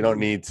 telling you. You don't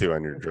need to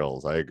on your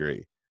drills. I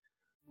agree.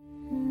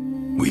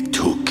 We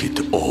took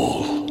it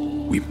all.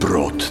 We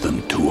brought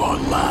them to our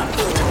land.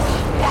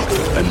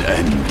 An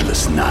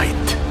endless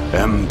night,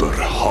 ember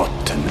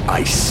hot and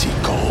icy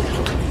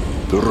cold.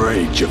 The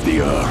rage of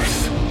the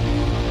earth.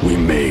 We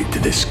made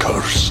this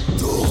curse.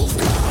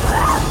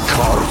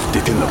 Carved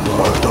it in the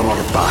blood on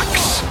our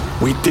backs.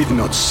 We did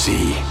not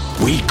see.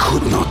 We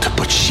could not,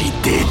 but she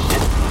did.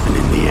 And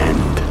in the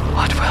end,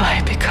 What will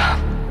I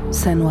become?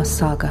 Senua's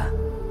Saga.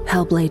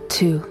 Hellblade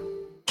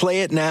 2.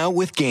 Play it now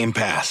with Game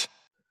Pass.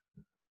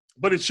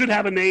 But it should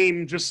have a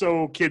name just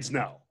so kids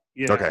know.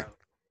 Yeah. Okay.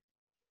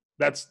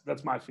 That's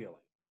my feeling.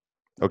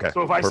 Okay.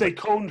 So if I say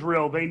cone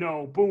drill, they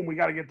know, boom, we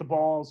got to get the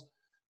balls.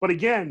 But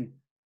again,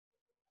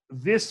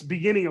 this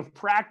beginning of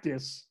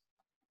practice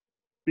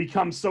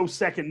becomes so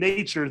second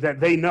nature that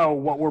they know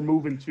what we're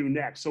moving to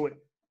next. So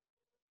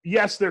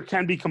yes, there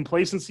can be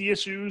complacency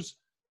issues,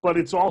 but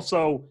it's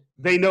also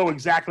they know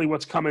exactly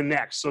what's coming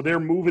next. So they're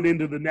moving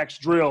into the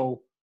next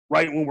drill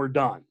right when we're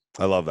done.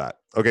 I love that.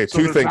 Okay, So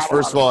two there's things. not a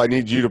First of lot all, of- I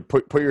need you to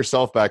put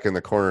yourself back in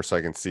the corner so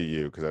I can see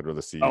you, because I'd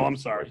rather see you. Oh, I'm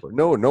sorry.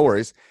 No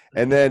worries.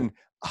 And then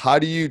how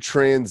do you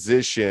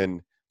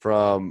transition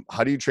from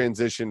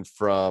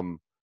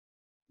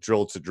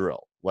drill to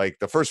drill? Like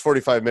the first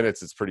 45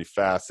 minutes is pretty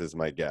fast, is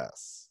my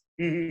guess.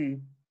 Mm-hmm.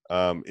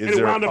 And And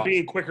it wound up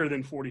being quicker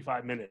than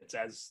 45 minutes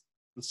as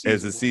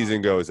the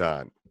season goes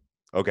on.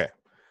 Okay.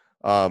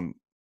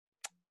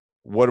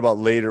 What about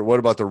later? What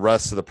about the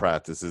rest of the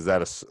practice? Is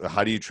that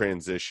how do you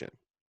transition?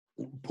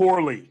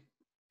 Poorly.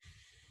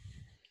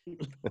 Do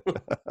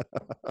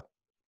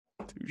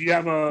you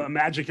have a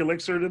magic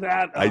elixir to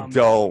that? I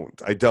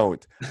don't.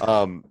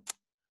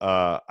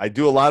 I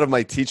do a lot of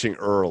my teaching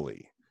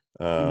early.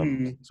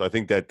 So I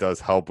think that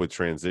does help with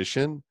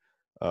transition.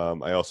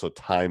 I also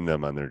time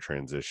them on their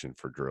transition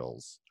for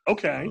drills.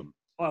 Okay.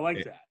 I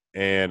like that.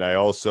 And I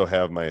also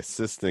have my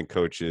assistant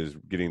coaches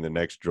getting the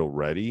next drill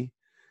ready.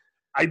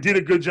 I did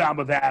a good job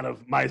of that.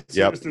 Of my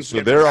assistants. Yep.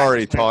 So they're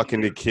already talking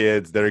to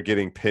kids. They're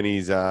getting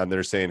pennies on.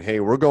 They're saying,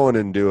 "Hey, we're going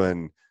and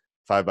doing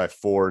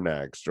 5x4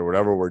 next, or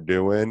whatever we're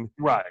doing."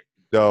 Right.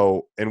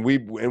 So, and we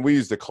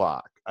use the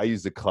clock. I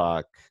use the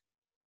clock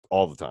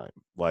all the time,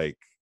 like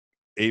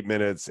 8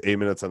 minutes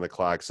on the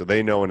clock, so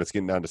they know when it's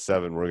getting down to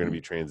 7, we're going to be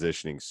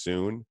transitioning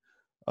soon.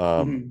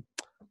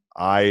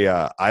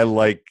 I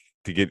like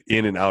to get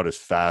in and out as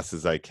fast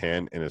as I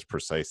can and as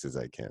precise as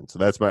I can. So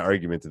that's my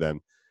argument to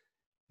them.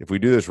 If we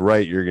do this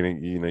right, you're gonna,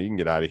 you can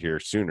get out of here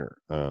sooner.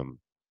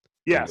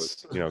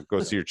 Yes.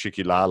 Go see your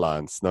Chicky Lala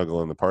and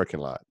snuggle in the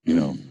parking lot.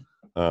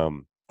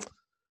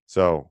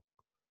 So,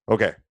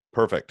 okay,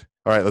 perfect.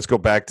 All right, let's go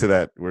back to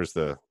that.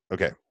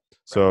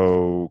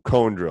 So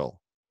cone drill.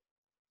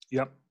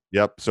 Yep.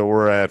 So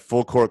we're at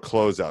full court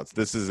closeouts.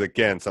 This is,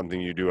 again, something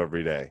you do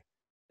every day.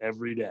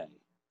 Every day.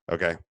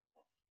 Okay.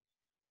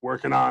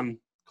 Working on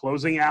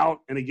closing out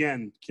and,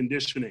 again,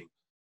 conditioning.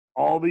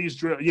 All these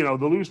drills,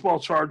 the loose ball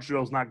charge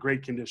drill is not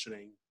great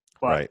conditioning,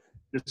 but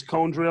this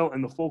cone drill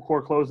and the full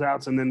court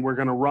closeouts, and then we're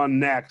going to run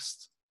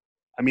next.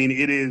 I mean,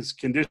 it is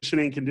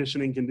conditioning.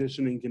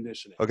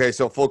 Okay,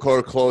 so full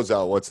court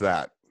closeout, what's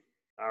that?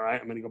 All right,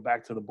 I'm going to go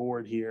back to the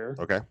board here.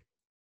 Okay.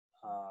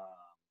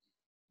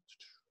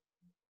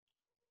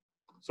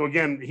 So,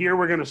 again, here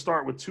we're going to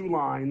start with 2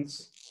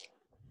 lines,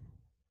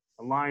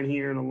 a line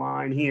here and a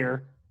line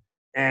here,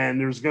 and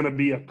there's going to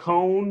be a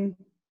cone,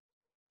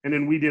 and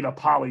then we did a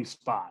poly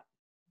spot,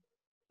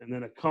 and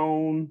then a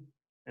cone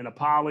and a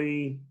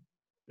poly,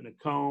 and a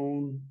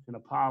cone and a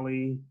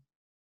poly,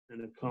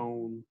 and a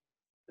cone,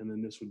 and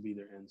then this would be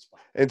their end spot.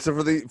 And so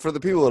for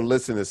the people that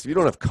listen to this, if you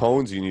don't have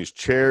cones, you can use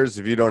chairs.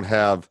 If you don't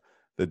have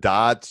the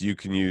dots, you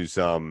can use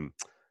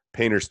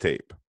painter's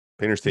tape.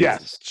 Painter's tape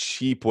is a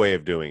cheap way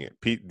of doing it.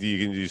 You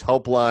can use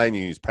Helpline.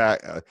 You use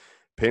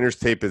painter's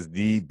tape is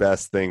the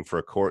best thing for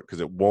a court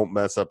because it won't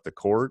mess up the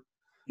court,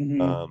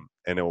 and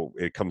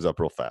it comes up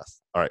real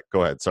fast. All right,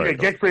 go ahead. Sorry.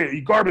 Get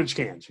creative. Garbage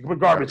cans. You can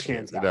put garbage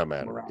cans down. It doesn't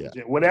matter.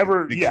 Yeah.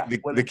 Whatever.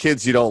 The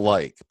kids you don't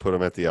like, put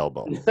them at the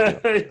elbow.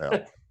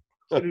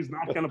 kid who's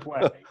not going to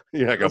play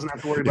doesn't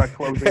have to worry about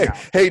closing out.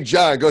 Hey,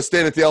 John, go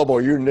stand at the elbow.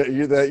 You're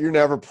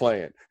never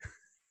playing.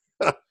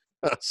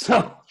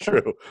 So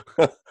True.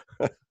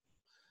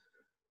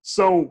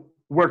 So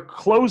we're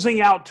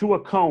closing out to a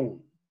cone.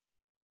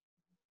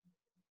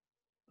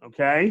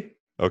 Okay?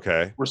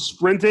 Okay. We're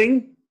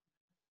sprinting,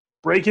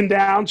 breaking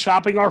down,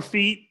 chopping our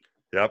feet,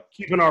 Yep.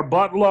 keeping our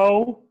butt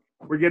low.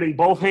 We're getting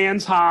both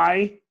hands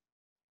high.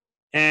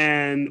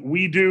 And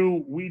we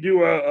do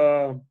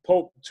a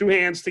pull 2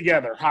 hands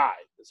together high.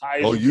 As high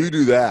as Oh, you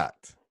do that.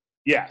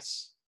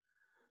 Yes.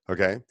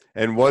 Okay.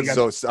 And what?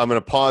 So I'm going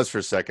to pause for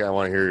a second. I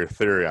want to hear your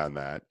theory on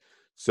that.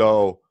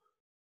 So,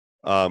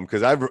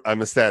 because I'm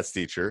a stats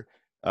teacher.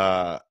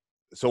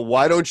 So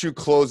why don't you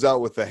close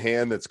out with the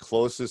hand that's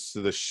closest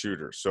to the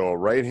shooter? So a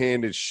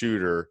right-handed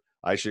shooter,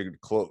 I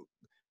should close,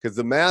 because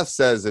the math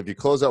says if you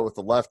close out with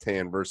the left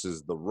hand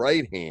versus the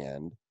right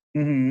hand,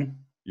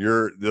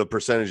 the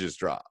percentages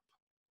drop.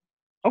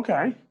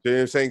 Okay. You know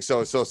what I'm saying?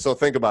 So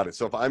think about it.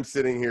 So if I'm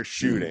sitting here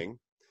shooting,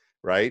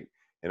 right,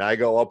 and I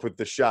go up with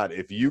the shot,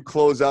 if you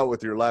close out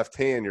with your left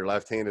hand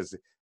is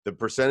the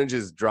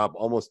percentages drop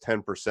almost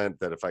 10%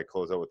 that if I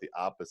close out with the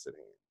opposite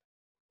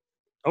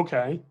hand.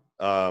 Okay.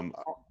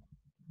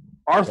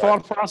 Our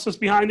thought process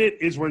behind it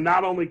is we're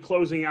not only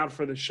closing out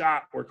for the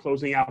shot, we're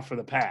closing out for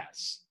the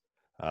pass.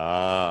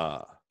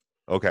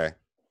 Okay.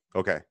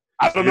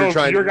 I don't know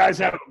if your guys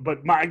have, but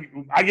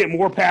I get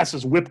more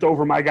passes whipped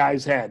over my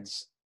guys'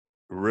 heads.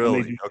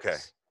 Really?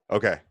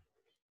 Okay.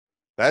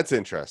 That's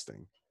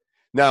interesting.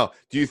 Now,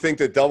 do you think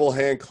that double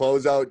hand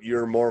closeout,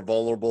 you're more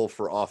vulnerable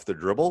for off the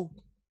dribble?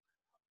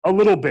 A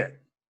little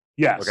bit.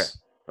 Yes.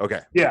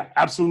 Okay. Yeah,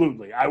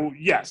 absolutely.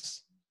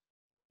 Yes.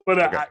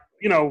 But,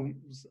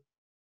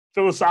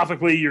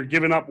 philosophically, you're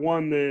giving up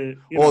one.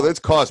 That's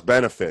cost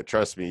benefit.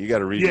 Trust me. You got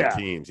to read the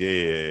teams.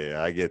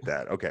 Yeah. I get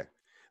that. Okay.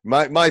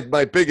 My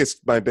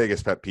biggest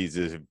pet peeve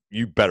is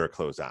you better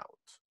close out.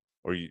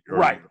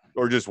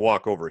 Or just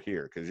walk over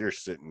here because you're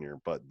sitting your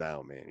butt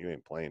down, man. You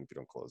ain't playing if you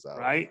don't close out.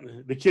 Right?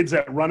 The kids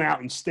that run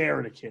out and stare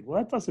at a kid.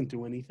 Well, that doesn't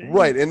do anything.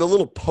 Right. And the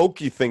little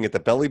pokey thing at the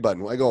belly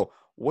button. I go,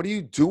 what are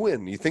you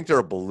doing? You think they're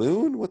a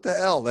balloon? What the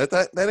hell?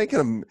 That ain't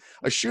gonna.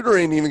 A shooter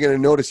ain't even gonna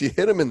notice you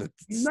hit him in the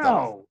stomach.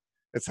 No.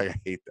 It's like I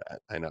hate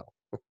that. I know.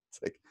 It's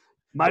like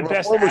my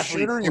best former athlete,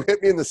 shooter. You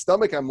hit me in the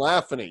stomach. I'm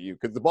laughing at you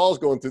because the ball's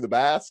going through the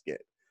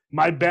basket.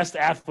 My best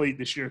athlete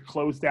this year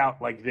closed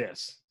out like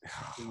this.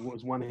 It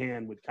was one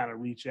hand would kind of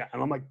reach out.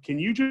 And I'm like, can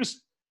you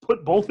just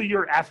put both of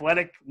your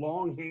athletic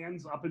long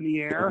hands up in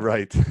the air?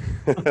 Right.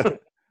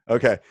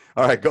 Okay.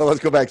 All right. Let's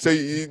go back. So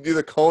you do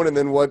the cone, and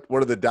then what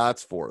are the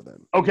dots for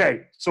then?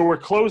 Okay. So we're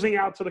closing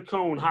out to the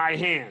cone, high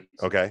hands.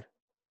 Okay.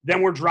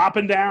 Then we're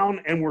dropping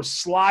down, and we're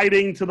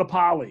sliding to the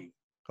poly.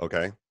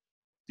 Okay.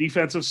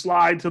 Defensive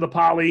slide to the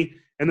poly.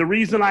 And the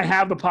reason I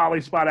have the poly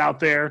spot out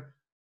there,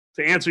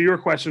 to answer your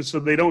question, so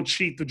they don't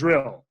cheat the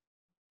drill.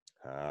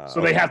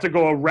 So they have to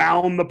go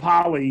around the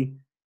poly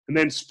and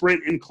then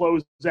sprint and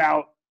close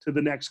out to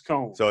the next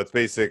cone. So it's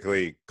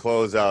basically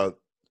close out,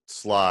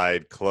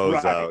 slide,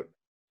 close out.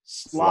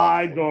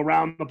 Slide, go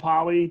around the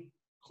poly,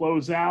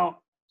 close out,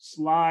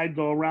 slide,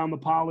 go around the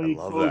poly,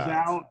 close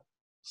out,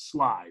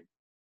 slide.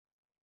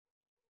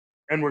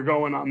 And we're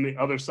going on the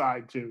other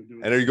side too.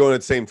 And are you going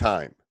at the same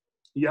time?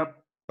 Yep.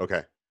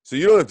 Okay. So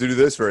you don't have to do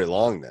this very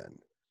long then.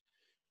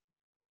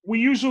 We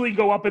usually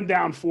go up and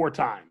down 4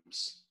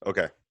 times.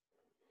 Okay.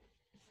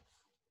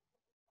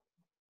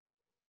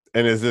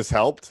 And has this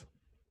helped?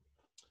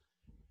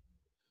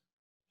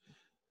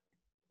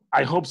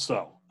 I hope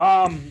so.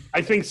 I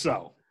think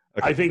so.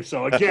 Okay. I think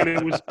so. Again,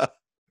 it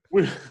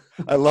was.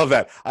 I love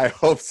that. I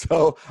hope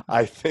so.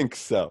 I think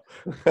so.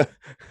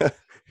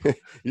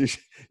 You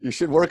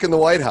should work in the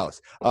White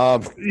House.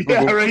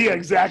 Yeah, right. Yeah,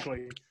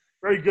 exactly.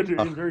 Very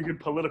good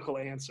political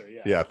answer.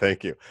 Yeah. Yeah.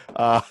 Thank you.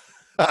 I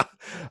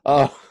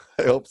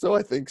hope so.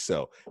 I think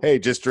so. Hey,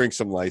 just drink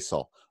some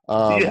Lysol.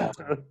 Yeah.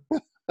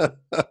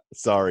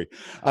 Sorry.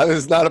 This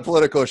is not a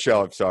political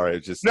show. I'm sorry.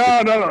 It's just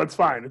no. It's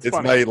fine. It's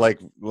funny.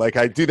 like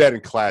I do that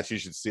in class. You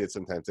should see it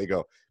sometimes. They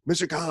go,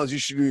 Mr. Collins, you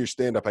should do your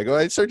stand-up. I go,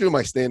 I start doing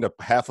my stand-up.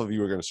 Half of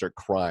you are going to start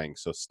crying.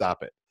 So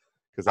stop it.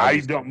 Because I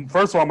don't.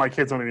 First of all, my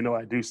kids don't even know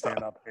I do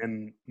stand-up,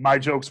 and my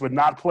jokes would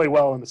not play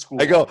well in the school.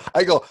 They go,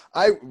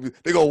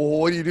 well,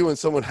 what do you do when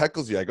someone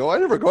heckles you? I go, I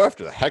never go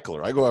after the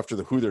heckler. I go after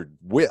who they're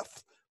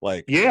with.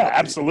 Like, yeah,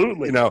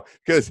 absolutely.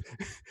 Because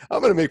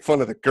I'm going to make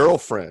fun of the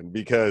girlfriend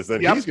because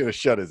then he's going to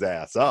shut his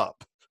ass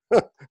up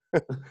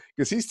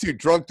because he's too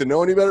drunk to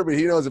know any better. But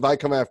he knows if I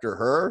come after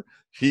her,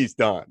 he's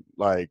done.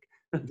 Like,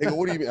 they go,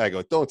 what do you mean? I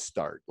go, don't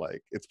start.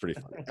 Like, it's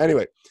pretty funny.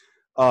 Anyway,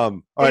 all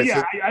right.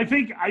 Yeah, so, I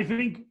think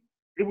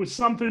it was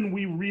something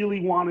we really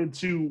wanted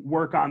to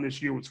work on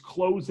this year was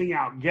closing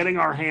out, getting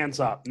our hands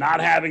up, not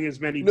having as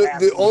many.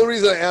 The only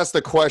reason I asked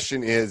the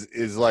question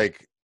is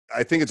like.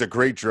 I think it's a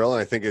great drill,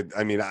 and I think it.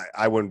 I mean,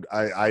 I wouldn't.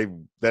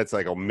 That's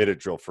like a minute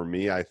drill for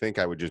me. I think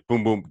I would just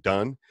boom, boom,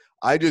 done.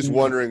 I just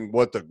wondering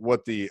what the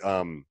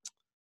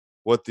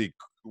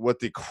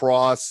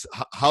cross,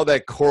 how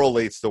that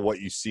correlates to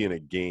what you see in a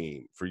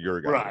game for your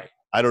guy. Right.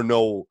 I don't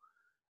know.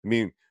 I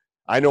mean,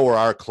 I know where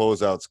our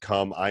closeouts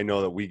come. I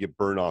know that we get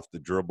burned off the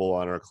dribble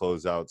on our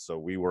closeout, so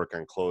we work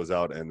on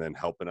closeout and then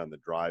helping on the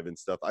drive and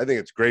stuff. I think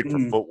it's great for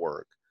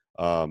footwork.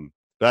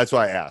 That's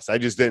why I asked. I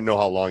just didn't know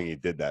how long you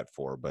did that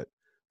for, but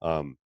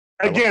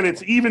again,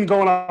 it's even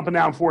going up and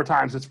down 4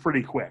 times. It's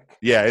pretty quick.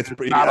 Yeah, it's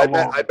pretty.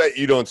 I bet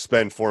you don't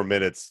spend 4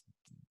 minutes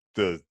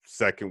the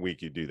second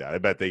week you do that. I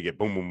bet they get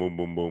boom, boom, boom,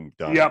 boom, boom,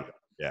 done. Yep.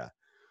 Yeah.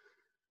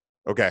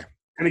 Okay.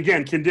 And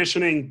again,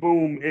 conditioning,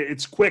 boom,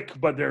 it's quick,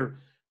 but they're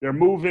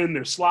moving,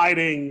 they're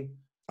sliding.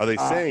 Are they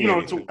saying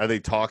anything? Are they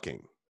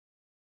talking?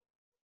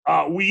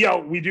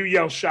 We do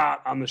yell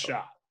shot on the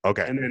shot.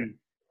 Okay.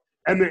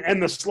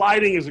 And the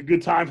sliding is a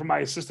good time for my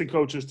assistant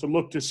coaches to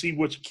look to see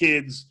which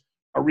kids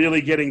are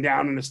really getting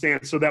down in the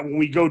stance, so that when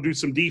we go do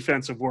some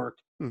defensive work,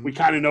 we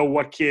kind of know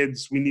what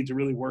kids we need to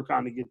really work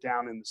on to get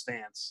down in the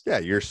stance. Yeah,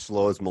 you're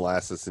slow as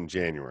molasses in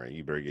January.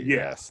 You better get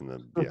your ass in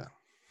the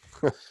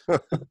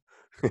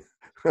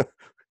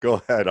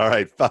Go ahead. All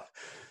right.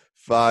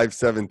 5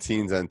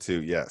 17s on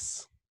 2.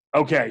 Yes.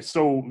 Okay,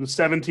 so the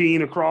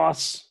 17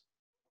 across.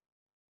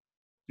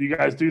 Do you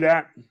guys do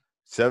that?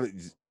 7.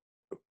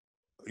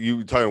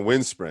 You talking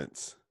wind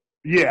sprints?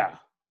 Yeah.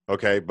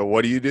 Okay, but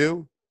what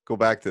do? Go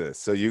back to this.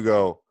 So you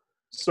go.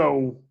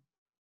 So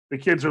the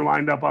kids are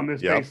lined up on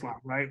this baseline,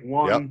 right?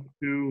 1,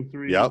 2,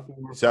 3, 4,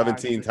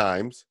 17 5,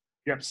 times.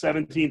 Yep,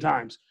 17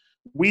 times.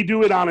 We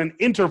do it on an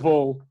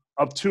interval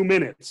of 2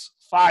 minutes,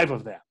 5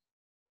 of them.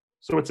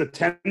 So it's a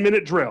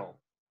 10-minute drill.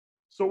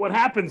 So what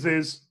happens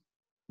is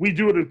we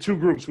do it in 2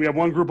 groups. We have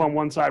one group on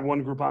one side,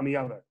 one group on the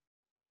other.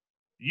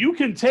 You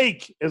can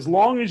take as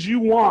long as you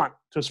want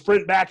to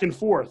sprint back and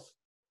forth,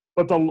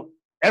 but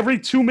every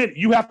 2 minutes,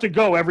 you have to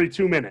go every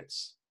 2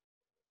 minutes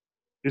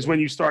is when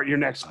you start your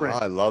next sprint. Oh,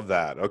 I love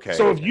that. Okay.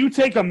 So if you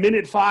take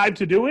 1:05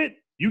 to do it,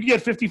 you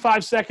get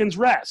 55 seconds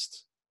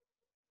rest.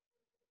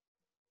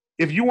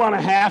 If you want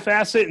to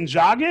half-ass it and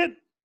jog it,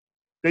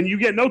 then you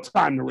get no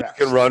time to rest.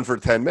 You can run for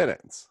 10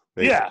 minutes.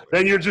 Basically. Yeah,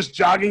 then you're just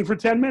jogging for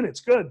 10 minutes.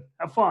 Good.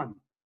 Have fun.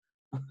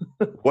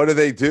 What do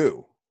they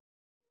do?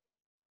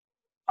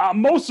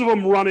 Most of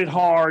them run it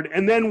hard,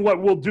 and then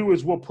what we'll do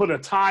is we'll put a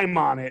time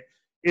on it.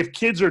 If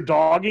kids are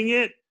dogging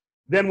it,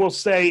 then we'll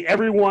say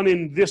everyone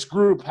in this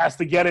group has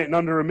to get it in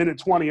under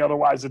 1:20,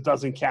 otherwise it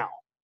doesn't count.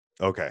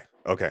 Okay.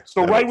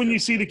 So right when you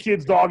see the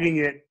kids dogging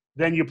it,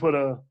 then you put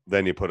a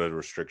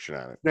restriction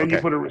on it. You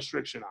put a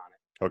restriction on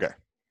it. Okay.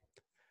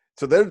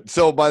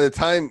 So by the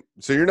time,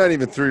 so you're not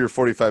even through your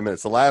 45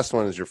 minutes. The last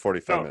one is your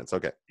 45 minutes.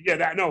 Okay. Yeah,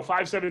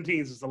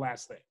 5:17s is the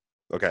last thing.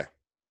 Okay.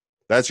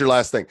 That's your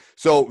last thing.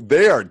 So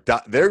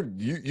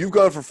you've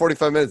gone for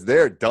 45 minutes.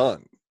 They're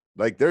done.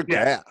 Like they're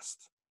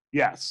gassed.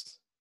 Yes.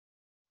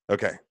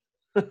 Okay.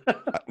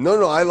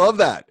 No, I love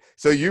that.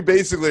 So you're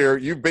like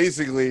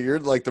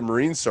the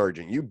Marine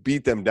sergeant. You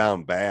beat them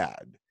down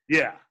bad.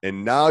 Yeah.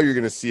 And now you're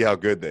going to see how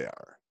good they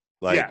are.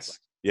 Yes.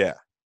 Yeah.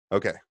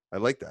 Okay. I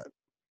like that.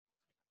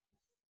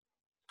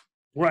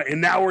 Right.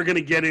 And now we're going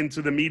to get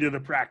into the meat of the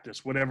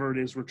practice, whatever it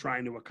is we're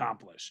trying to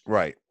accomplish.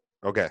 Right.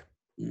 Okay.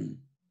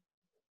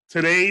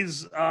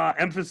 Today's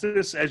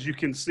emphasis, as you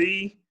can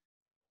see,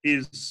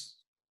 is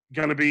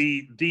going to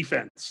be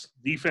defense.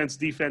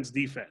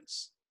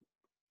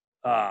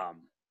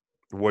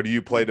 What do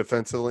you play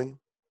defensively?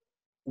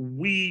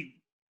 We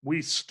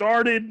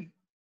started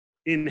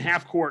in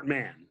half-court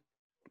man,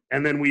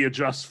 and then we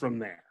adjust from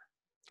there.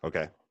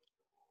 Okay.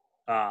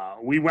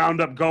 We wound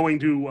up going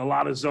to a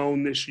lot of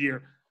zone this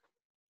year.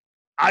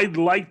 I'd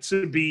like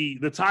to be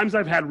 – the times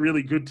I've had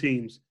really good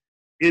teams,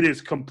 it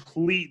is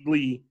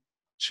completely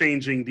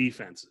changing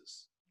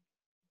defenses.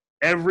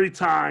 Every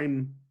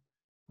time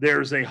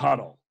there's a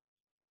huddle,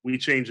 we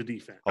change a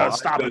defense.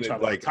 Stoppage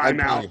huddle, like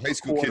timeout.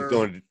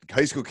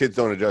 High school kids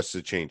don't adjust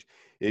to change.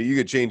 You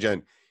could change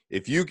on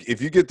if you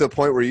get to the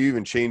point where you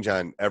even change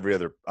on every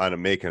other on a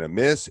make and a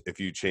miss. If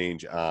you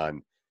change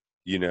on,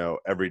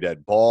 every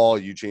dead ball,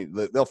 you change.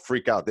 They'll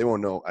freak out. They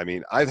won't know. I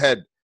mean, I've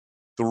had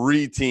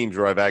 3 teams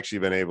where I've actually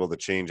been able to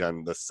change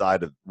on the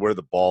side of where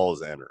the ball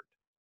is entered.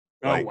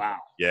 Oh, wow.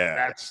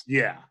 Yeah.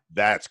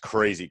 That's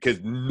crazy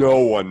because no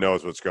one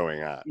knows what's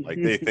going on. Like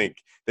they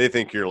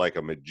think you're like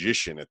a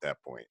magician at that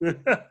point.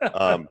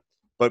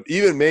 But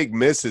even make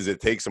misses, it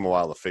takes them a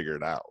while to figure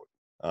it out.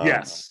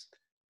 Yes.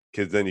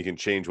 Because then you can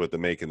change what the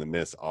make and the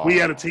miss are. We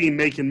had a team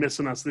making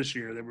missing us this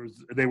year.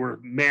 They were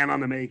man on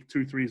the make,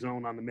 2-3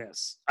 zone on the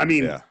miss. I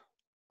mean,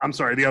 I'm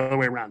sorry, the other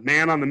way around.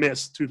 Man on the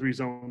miss, 2-3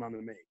 zone on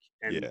the make.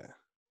 And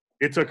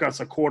it took us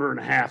a quarter and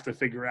a half to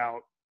figure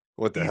out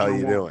what the hell are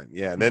you doing?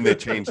 Yeah, and then they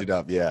changed it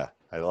up. Yeah,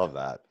 I love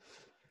that.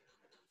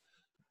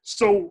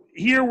 So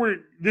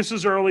this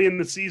is early in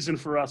the season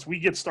for us. We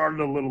get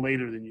started a little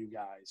later than you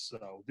guys.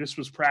 So this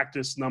was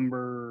practice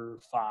number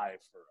 5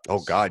 for us.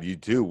 Oh, God, you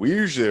do. We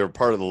usually are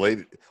part of the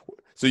late.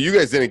 So you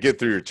guys didn't get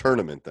through your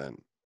tournament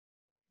then?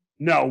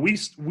 No, we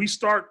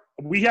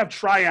have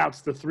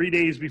tryouts the 3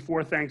 days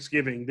before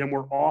Thanksgiving. Then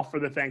we're off for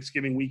the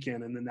Thanksgiving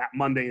weekend, and then that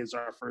Monday is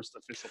our first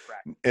official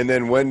practice. And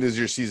then when does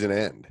your season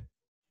end?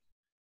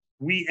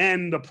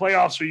 The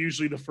playoffs are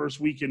usually the first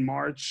week in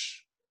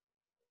March.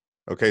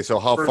 Okay, so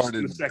how First far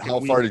and did the second how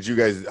week.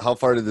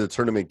 far did the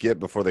tournament get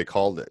before they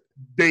called it?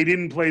 They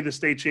didn't play the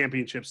state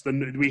championships.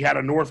 We had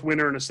a North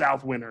winner and a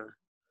South winner,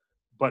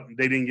 but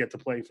they didn't get to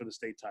play for the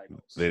state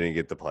titles. They didn't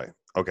get to play.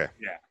 Okay.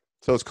 Yeah.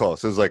 So it's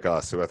close. It was like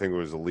us. So I think it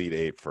was Elite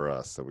 8 for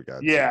us that we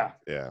got. Yeah.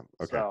 Yeah.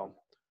 Okay. So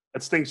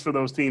that stinks for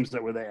those teams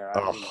that were there.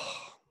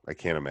 I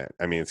can't imagine.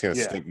 I mean, it's going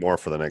to stink more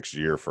for the next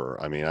year.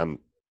 I'm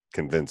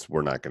convinced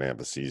we're not going to have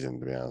a season,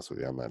 to be honest with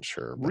you. I'm not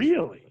sure. But,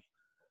 really?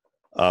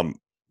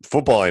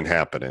 Football ain't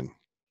happening.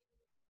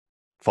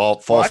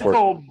 Fall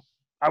sport.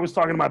 I was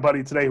talking to my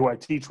buddy today who I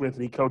teach with,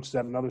 and he coaches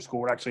at another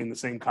school. We're actually in the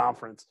same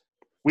conference.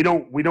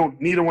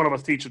 Neither one of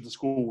us teach at the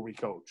school where we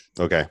coach.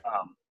 Okay.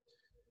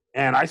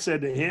 And I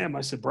said to him,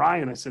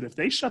 Brian, if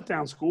they shut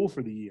down school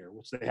for the year,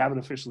 which they haven't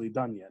officially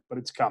done yet, but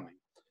it's coming.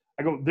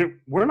 I go,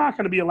 we're not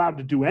going to be allowed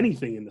to do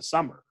anything in the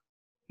summer.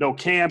 No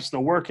camps,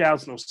 no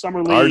workouts, no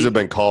summer league. Ours have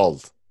been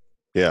called.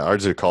 Yeah,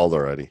 ours are called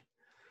already.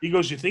 He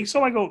goes, you think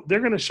so? I go, they're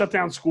going to shut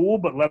down school,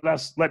 but let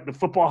the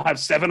football have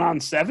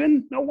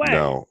 7-on-7? No way.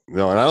 No,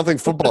 and I don't think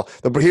football.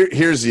 But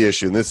here's the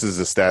issue, and this is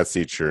a stats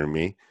teacher in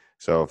me.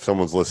 So if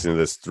someone's listening to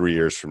this 3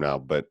 years from now,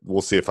 but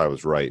we'll see if I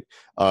was right.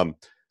 I'm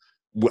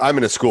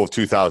in a school of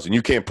 2,000.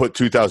 You can't put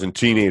 2,000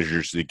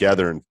 teenagers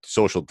together in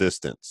social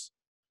distance.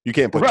 You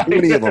can't put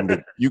 20 of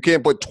them. You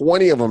can't put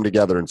 20 of them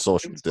together in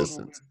social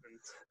distance.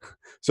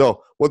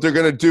 So what they're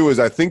going to do is,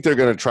 I think they're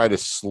going to try to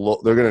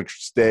they're going to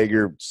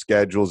stagger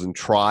schedules and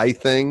try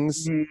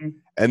things, and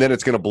then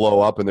it's going to blow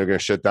up, and they're going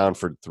to shut down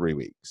for 3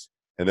 weeks,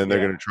 and then they're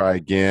going to try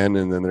again,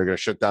 and then they're going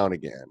to shut down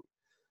again.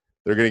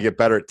 They're going to get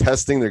better at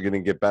testing. They're going to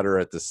get better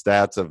at the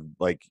stats of,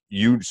 like,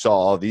 you saw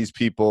all these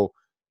people.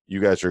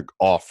 You guys are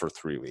off for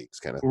 3 weeks,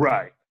 kind of thing.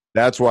 Right.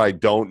 That's why I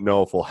don't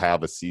know if we'll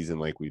have a season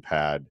like we've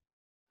had.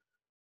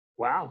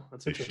 Wow,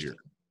 that's this interesting. year.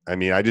 I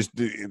mean,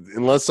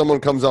 unless someone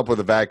comes up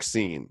with a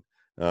vaccine.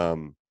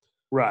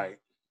 Right.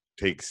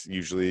 Takes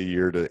usually a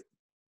year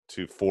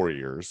to 4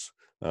 years.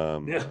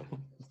 Yeah.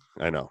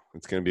 I know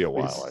it's going to be a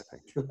while. I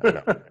think. I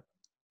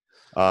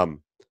know.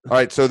 All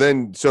right. So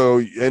then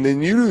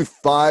you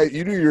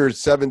do your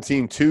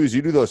 17 twos.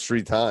 You do those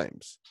 3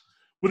 times.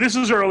 Well, this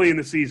is early in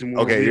the season.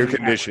 Okay, you're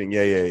conditioning.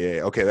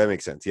 Yeah. Okay, that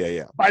makes sense.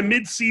 Yeah. By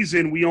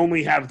mid-season, we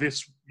only have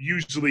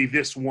usually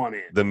this one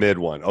in. The mid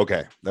one.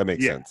 Okay, that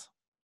makes sense.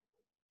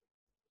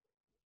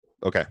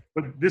 Okay.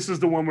 But this is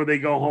the one where they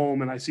go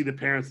home, and I see the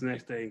parents the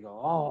next day and go,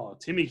 oh,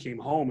 Timmy came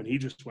home, and he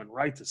just went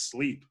right to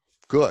sleep.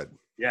 Good.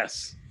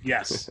 Yes.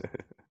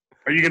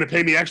 Are you going to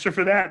pay me extra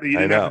for that you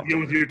didn't have to deal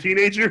with your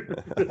teenager?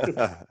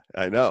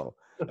 I know.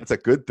 That's a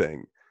good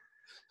thing.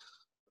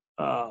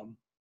 All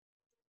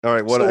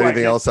right. What?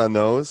 Anything else on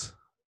those?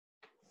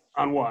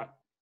 On what?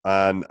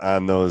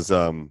 On those.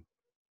 On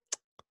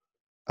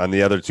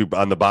the other two,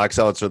 on the box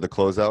outs or the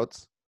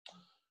closeouts?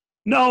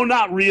 No,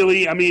 not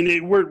really. I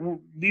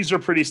mean, these are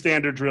pretty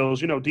standard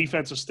drills.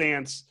 Defensive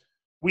stance.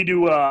 We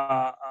do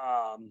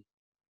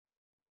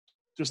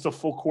just a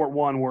full court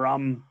one where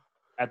I'm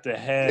at the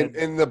head.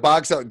 In the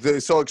box out.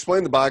 So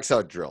explain the box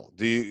out drill.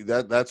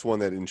 That's one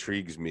that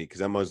intrigues me,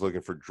 because I'm always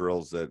looking for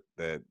drills that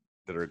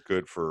are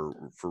good for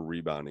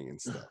rebounding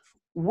and stuff.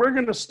 We're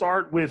going to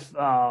start with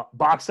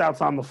box outs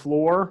on the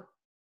floor,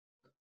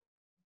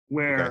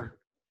 where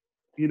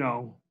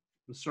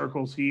the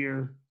circle's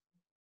here.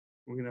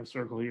 We're going to have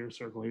circle here.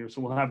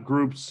 So we'll have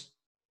groups.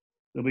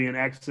 There'll be an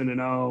X and an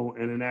O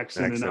and an X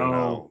and an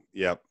O.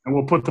 Yep. And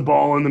we'll put the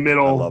ball in the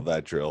middle. I love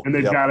that drill. And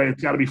it's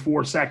got to be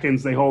 4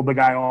 seconds. They hold the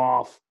guy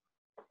off.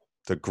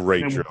 It's a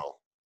great drill.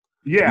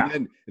 Yeah.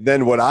 And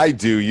then what I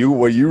do,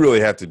 what you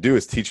really have to do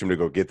is teach them to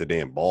go get the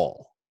damn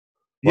ball.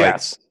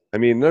 Yes. I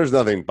mean, there's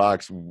nothing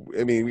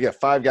we got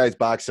 5 guys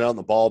boxing out and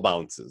the ball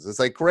bounces. It's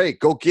like, great,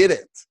 go get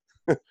it.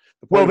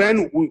 Well,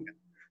 then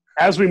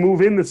as we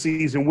move in the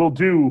season, we'll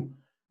do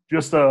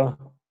just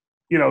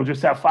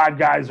just have 5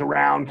 guys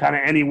around kind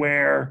of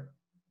anywhere,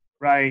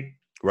 right?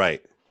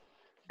 Right.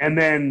 And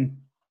then,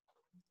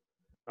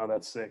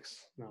 that's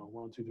 6. No,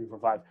 1, 2, 3, 4,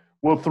 5.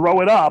 We'll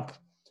throw it up,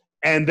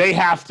 and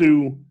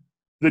the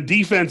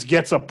defense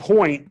gets a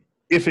point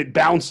if it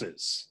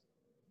bounces.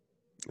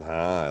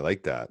 I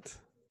like that.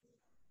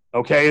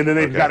 Okay, and then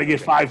they've got to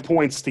get 5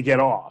 points to get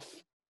off.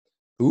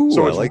 Ooh,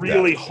 so it's I like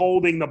really that.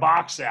 holding the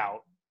box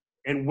out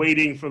and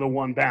waiting for the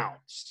one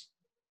bounce.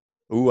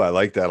 Ooh, I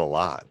like that a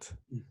lot,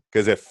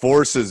 because it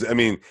forces. I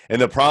mean, and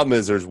the problem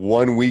is there's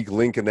one weak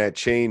link in that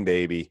chain,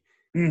 baby.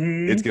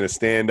 Mm-hmm. It's going to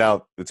stand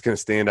out. It's going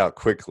to stand out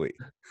quickly,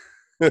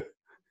 and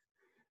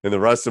the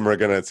rest of them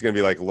it's going to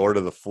be like Lord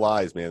of the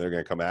Flies, man. They're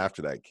going to come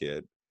after that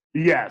kid.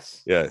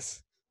 Yes.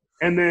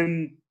 And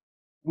then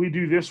we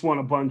do this one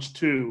a bunch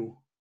too.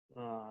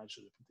 I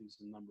should have put these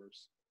in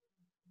numbers.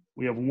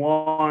 We have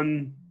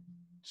 1,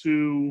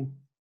 2,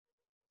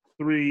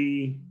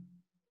 3,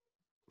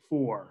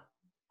 4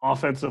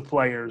 offensive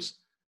players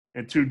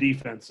and 2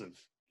 defensive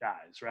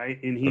guys,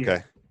 right, in here.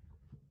 Okay.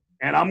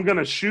 And I'm going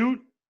to shoot,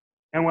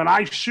 and when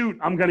I shoot,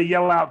 I'm going to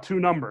yell out 2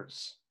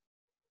 numbers.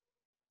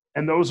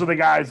 And those are the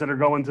guys that are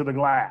going to the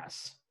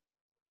glass.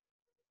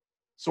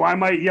 So I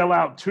might yell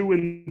out 2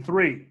 and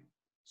 3.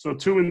 So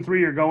 2 and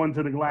 3 are going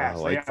to the glass. I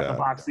like they have that. to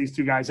box these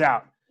 2 guys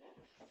out.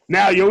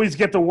 Now you always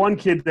get the one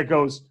kid that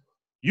goes,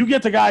 you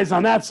get the guys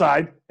on that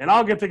side, and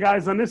I'll get the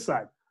guys on this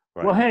side.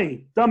 Right. Well,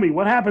 hey, dummy,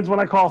 what happens when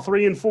I call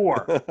 3 and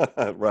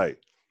 4? Right.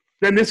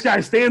 Then this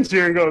guy stands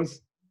here and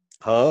goes,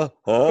 Huh?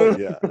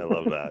 Yeah, I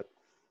love that.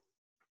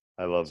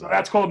 I love so that.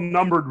 that's called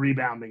numbered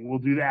rebounding. We'll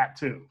do that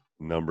too.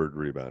 Numbered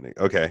rebounding.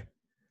 Okay.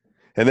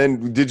 And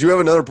then did you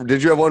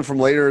have one from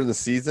later in the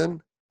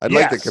season? I'd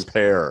like to Yes.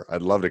 compare.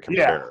 I'd love to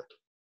compare.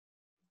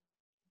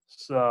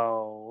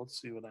 So let's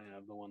see what I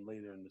have, the one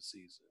later in the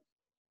season.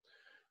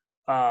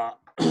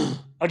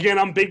 Again,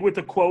 I'm big with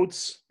the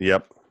quotes.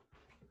 Yep.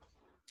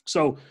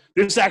 So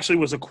this actually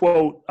was a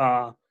quote.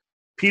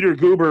 Peter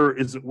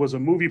Guber was a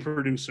movie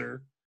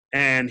producer,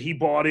 and he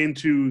bought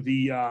into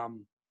the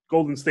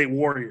Golden State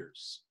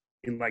Warriors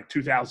in like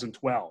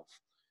 2012.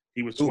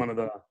 He was one of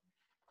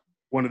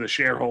the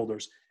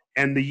shareholders.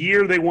 And the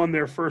year they won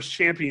their first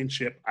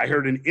championship, I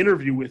heard an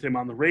interview with him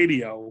on the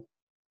radio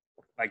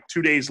like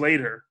 2 days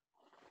later.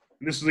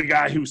 And this was a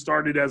guy who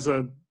started as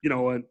a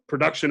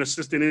production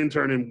assistant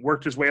intern and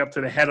worked his way up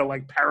to the head of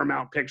like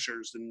Paramount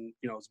Pictures and,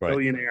 was a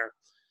billionaire.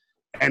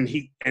 And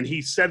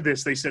he said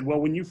this. They said, well,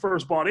 when you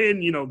first bought in,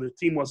 the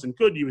team wasn't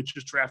good. You had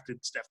just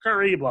drafted Steph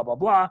Curry, blah, blah,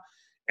 blah.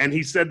 And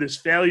he said this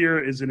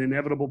failure is an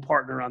inevitable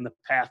partner on the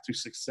path to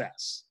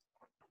success.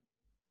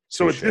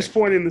 So at this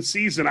point in the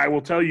season, I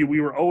will tell you, we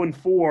were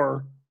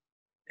 0-4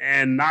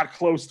 and not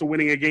close to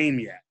winning a game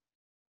yet.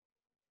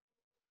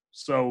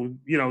 So,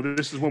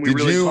 this is when we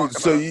really talk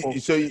about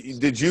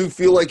did you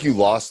feel like you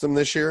lost them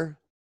this year?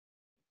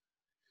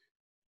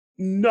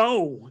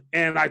 No.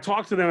 And I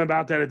talked to them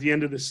about that at the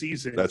end of the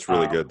season. That's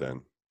really good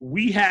then.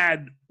 We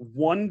had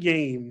one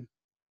game.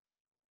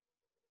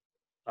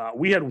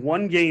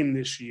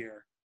 This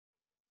year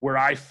where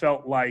I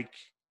felt like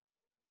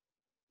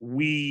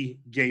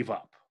we gave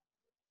up.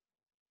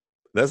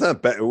 That's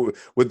not bad.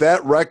 With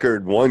that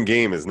record, one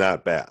game is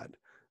not bad.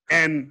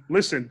 And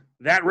listen,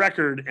 that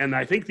record, and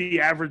I think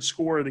the average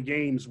score of the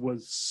games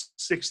was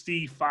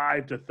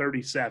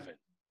 65-37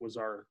 was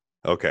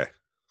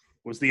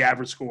the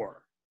average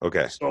score.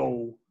 Okay.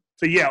 So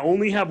yeah,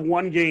 only have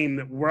one game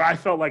where I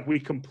felt like we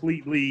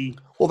completely.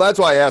 Well, that's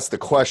why I asked the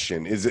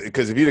question. Is it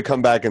because if you'd have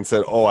come back and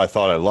said, "Oh, I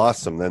thought I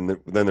lost them," then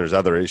there's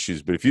other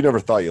issues. But if you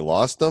never thought you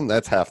lost them,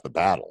 that's half the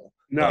battle.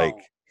 No.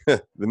 They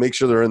make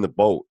sure they're in the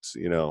boats.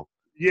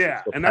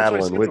 Yeah, still and that's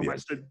what I paddling said to with them. you. I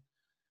said,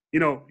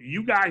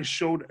 you guys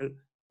showed.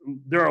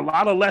 There are a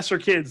lot of lesser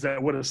kids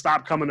that would have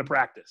stopped coming to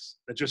practice.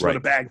 That just would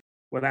have bagged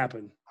what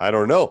happened. I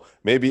don't know.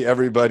 Maybe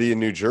everybody in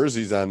New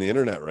Jersey's on the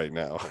internet right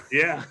now.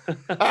 Yeah.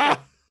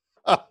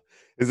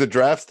 Is the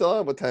draft still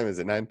on? What time is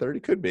it?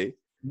 9:30? Could be.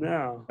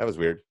 No. That was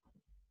weird.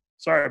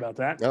 Sorry about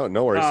that.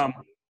 No worries.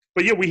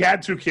 But yeah, we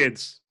had 2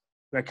 kids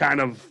that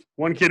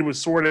one kid was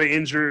sort of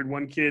injured,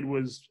 one kid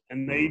was,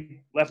 and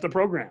they left the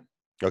program.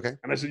 Okay.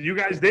 And I said, you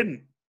guys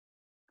didn't.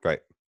 Right.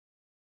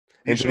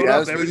 You showed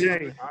up every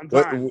day on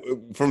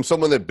time. From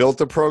someone that built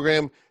the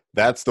program,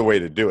 that's the way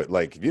to do it.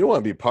 Like, if you don't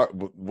want to be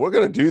we're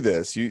going to do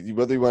this.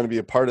 Whether you want to be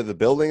a part of the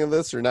building of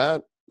this or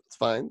not, it's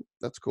fine.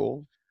 That's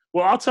cool.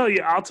 Well, I'll tell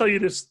you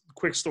this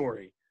quick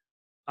story,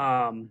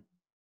 and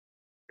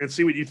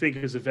see what you think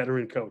as a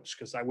veteran coach,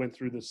 because I went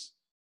through this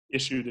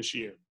issue this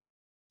year.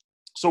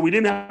 So we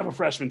didn't have a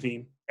freshman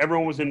team.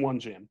 Everyone was in one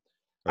gym.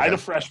 Okay. I had a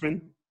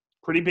freshman,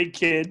 pretty big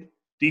kid,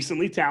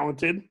 decently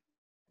talented,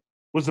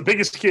 was the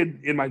biggest kid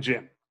in my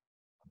gym.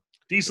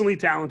 Decently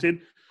talented,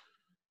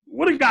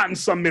 would have gotten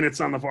some minutes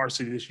on the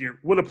varsity this year,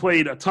 would have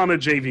played a ton of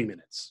JV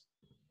minutes.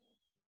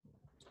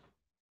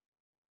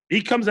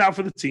 He comes out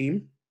for the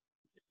team.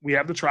 We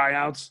have the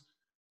tryouts.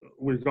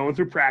 We're going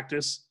through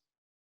practice.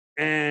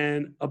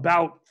 And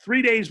about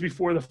 3 days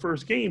before the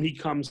first game, he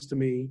comes to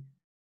me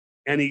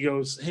and he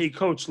goes, hey,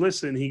 coach,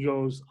 listen. He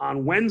goes,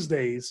 on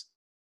Wednesdays,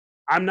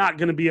 I'm not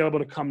going to be able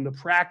to come to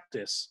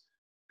practice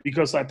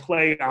because I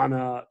play on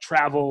a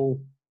travel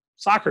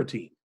soccer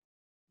team.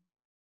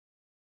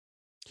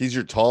 He's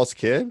your tallest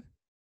kid?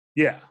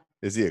 Yeah.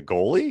 Is he a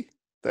goalie?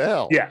 The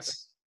hell?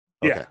 Yes.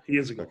 Okay. Yeah, he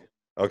is a goalie.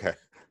 Okay.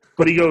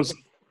 But he goes,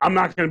 I'm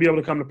not going to be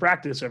able to come to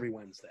practice every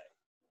Wednesday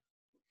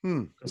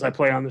because I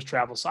play on this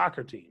travel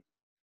soccer team.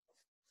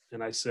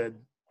 And I said,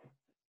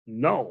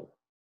 no.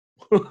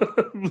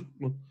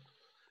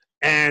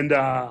 And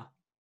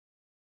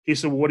he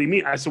said, well, what do you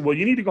mean? I said, well,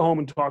 you need to go home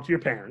and talk to your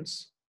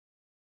parents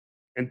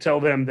and tell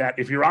them that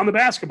if you're on the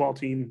basketball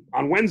team,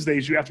 on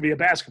Wednesdays, you have to be at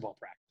basketball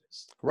practice.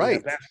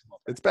 Right.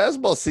 It's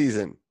basketball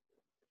season.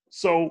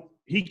 So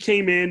he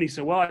came in. He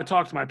said, well, I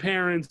talked to my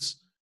parents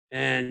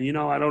and,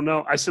 I don't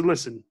know. I said,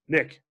 listen,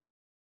 Nick,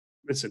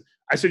 listen.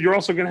 I said, you're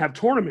also going to have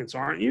tournaments,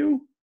 aren't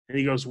you? And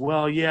he goes,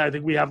 well, yeah, I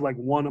think we have like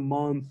 1 a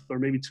month or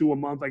maybe 2 a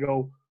month. I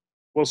go,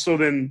 well, so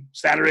then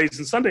Saturdays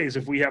and Sundays,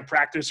 if we have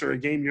practice or a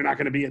game, you're not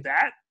going to be at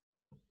that?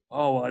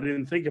 Oh, well, I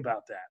didn't think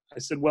about that. I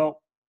said,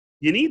 well,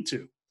 you need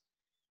to.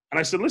 And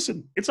I said,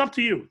 listen, it's up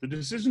to you. The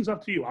decision's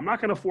up to you. I'm not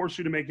going to force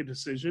you to make a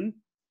decision.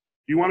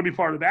 Do you want to be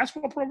part of the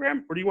basketball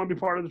program or do you want to be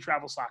part of the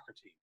travel soccer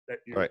team that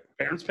your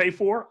parents pay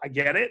for? I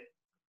get it.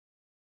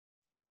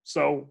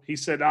 So he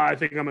said, I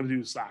think I'm going to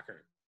do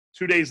soccer.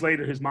 2 days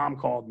later, his mom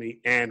called me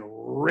and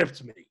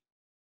ripped me.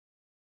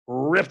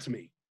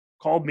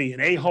 Called me an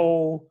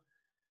a-hole.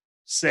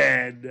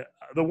 Said,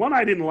 the one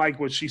I didn't like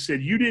was she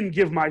said, you didn't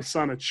give my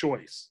son a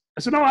choice.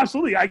 I said, no,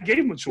 absolutely. I gave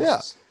him a choice.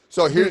 Yeah.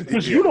 So here's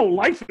because you don't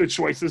like the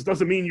choices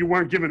doesn't mean you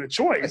weren't given a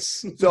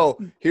choice. So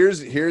here's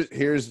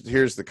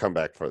the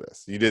comeback for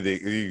this. You did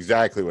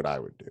exactly what I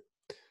would do.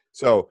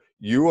 So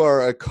you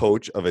are a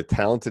coach of a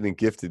talented and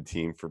gifted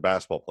team for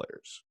basketball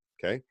players.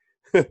 Okay.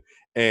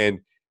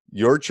 And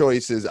your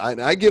choice is,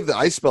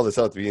 I spell this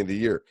out at the beginning of the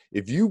year.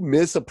 If you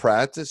miss a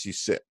practice, you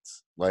sit.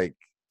 Like,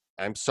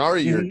 I'm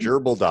sorry your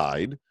gerbil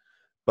died,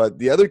 but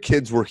the other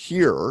kids were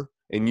here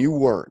and you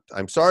weren't.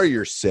 I'm sorry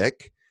you're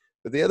sick,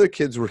 but the other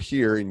kids were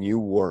here and you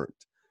weren't.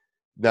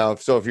 Now,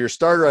 so if you're a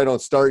starter, I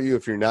don't start you.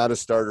 If you're not a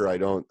starter, I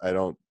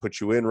don't put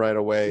you in right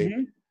away.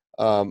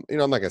 I'm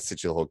not going to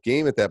sit you the whole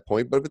game at that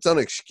point. But if it's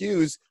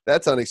unexcused,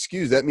 that's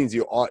unexcused. That means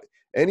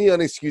any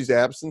unexcused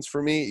absence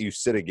for me, you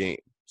sit a game.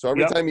 So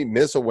every time you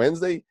miss a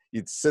Wednesday,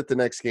 you'd sit the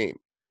next game.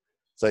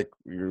 It's like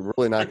you're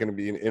really not going to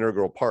be an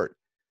integral part.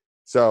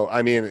 So,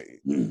 I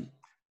mean,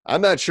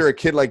 I'm not sure a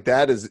kid like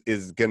that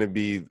is going to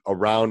be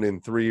around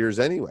in 3 years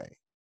anyway.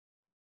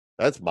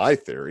 That's my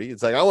theory.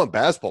 It's like I want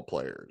basketball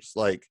players.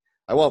 Like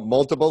I want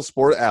multiple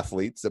sport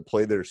athletes that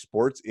play their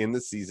sports in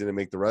the season and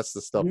make the rest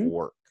of the stuff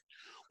work.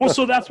 Well,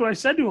 so that's what I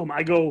said to him.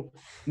 I go,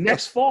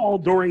 next fall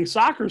during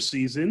soccer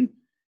season,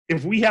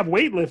 if we have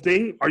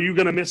weightlifting, are you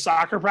going to miss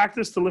soccer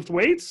practice to lift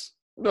weights?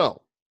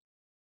 No.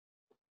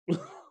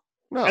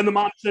 And the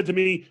mom said to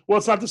me, well,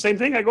 it's not the same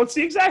thing. I go, it's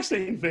the exact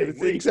same thing. It's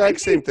the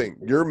exact same thing.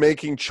 You're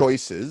making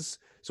choices,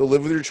 so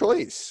live with your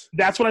choice.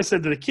 That's what I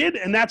said to the kid,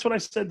 and that's what I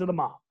said to the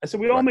mom. I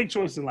said, we all make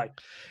choices in life.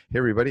 Hey,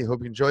 everybody.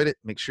 Hope you enjoyed it.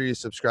 Make sure you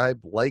subscribe,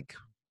 like,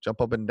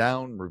 jump up and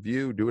down,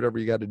 review, do whatever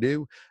you got to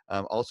do.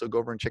 Also, go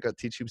over and check out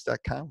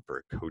teachhoops.com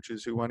for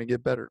coaches who want to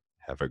get better.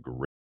 Have a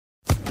great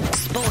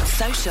Sports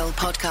Social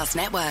Podcast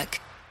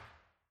Network.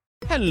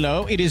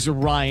 Hello, it is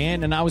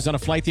Ryan, and I was on a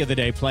flight the other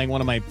day playing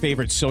one of my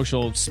favorite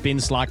social spin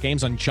slot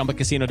games on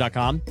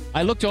ChumbaCasino.com.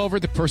 I looked over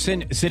at the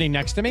person sitting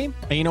next to me,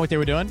 and you know what they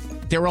were doing?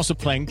 They were also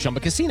playing Chumba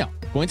Casino.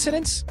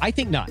 Coincidence? I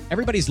think not.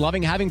 Everybody's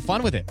loving having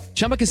fun with it.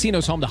 Chumba Casino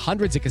is home to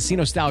hundreds of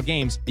casino-style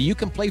games that you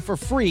can play for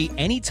free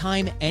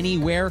anytime,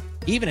 anywhere,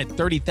 even at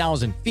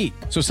 30,000 feet.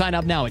 So sign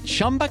up now at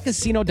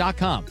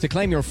ChumbaCasino.com to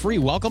claim your free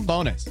welcome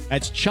bonus.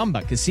 That's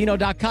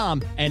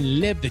ChumbaCasino.com and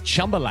live the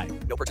Chumba life.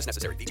 No purchase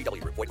necessary.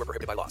 VGW. Void where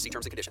prohibited by law. See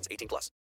terms and conditions. 18+.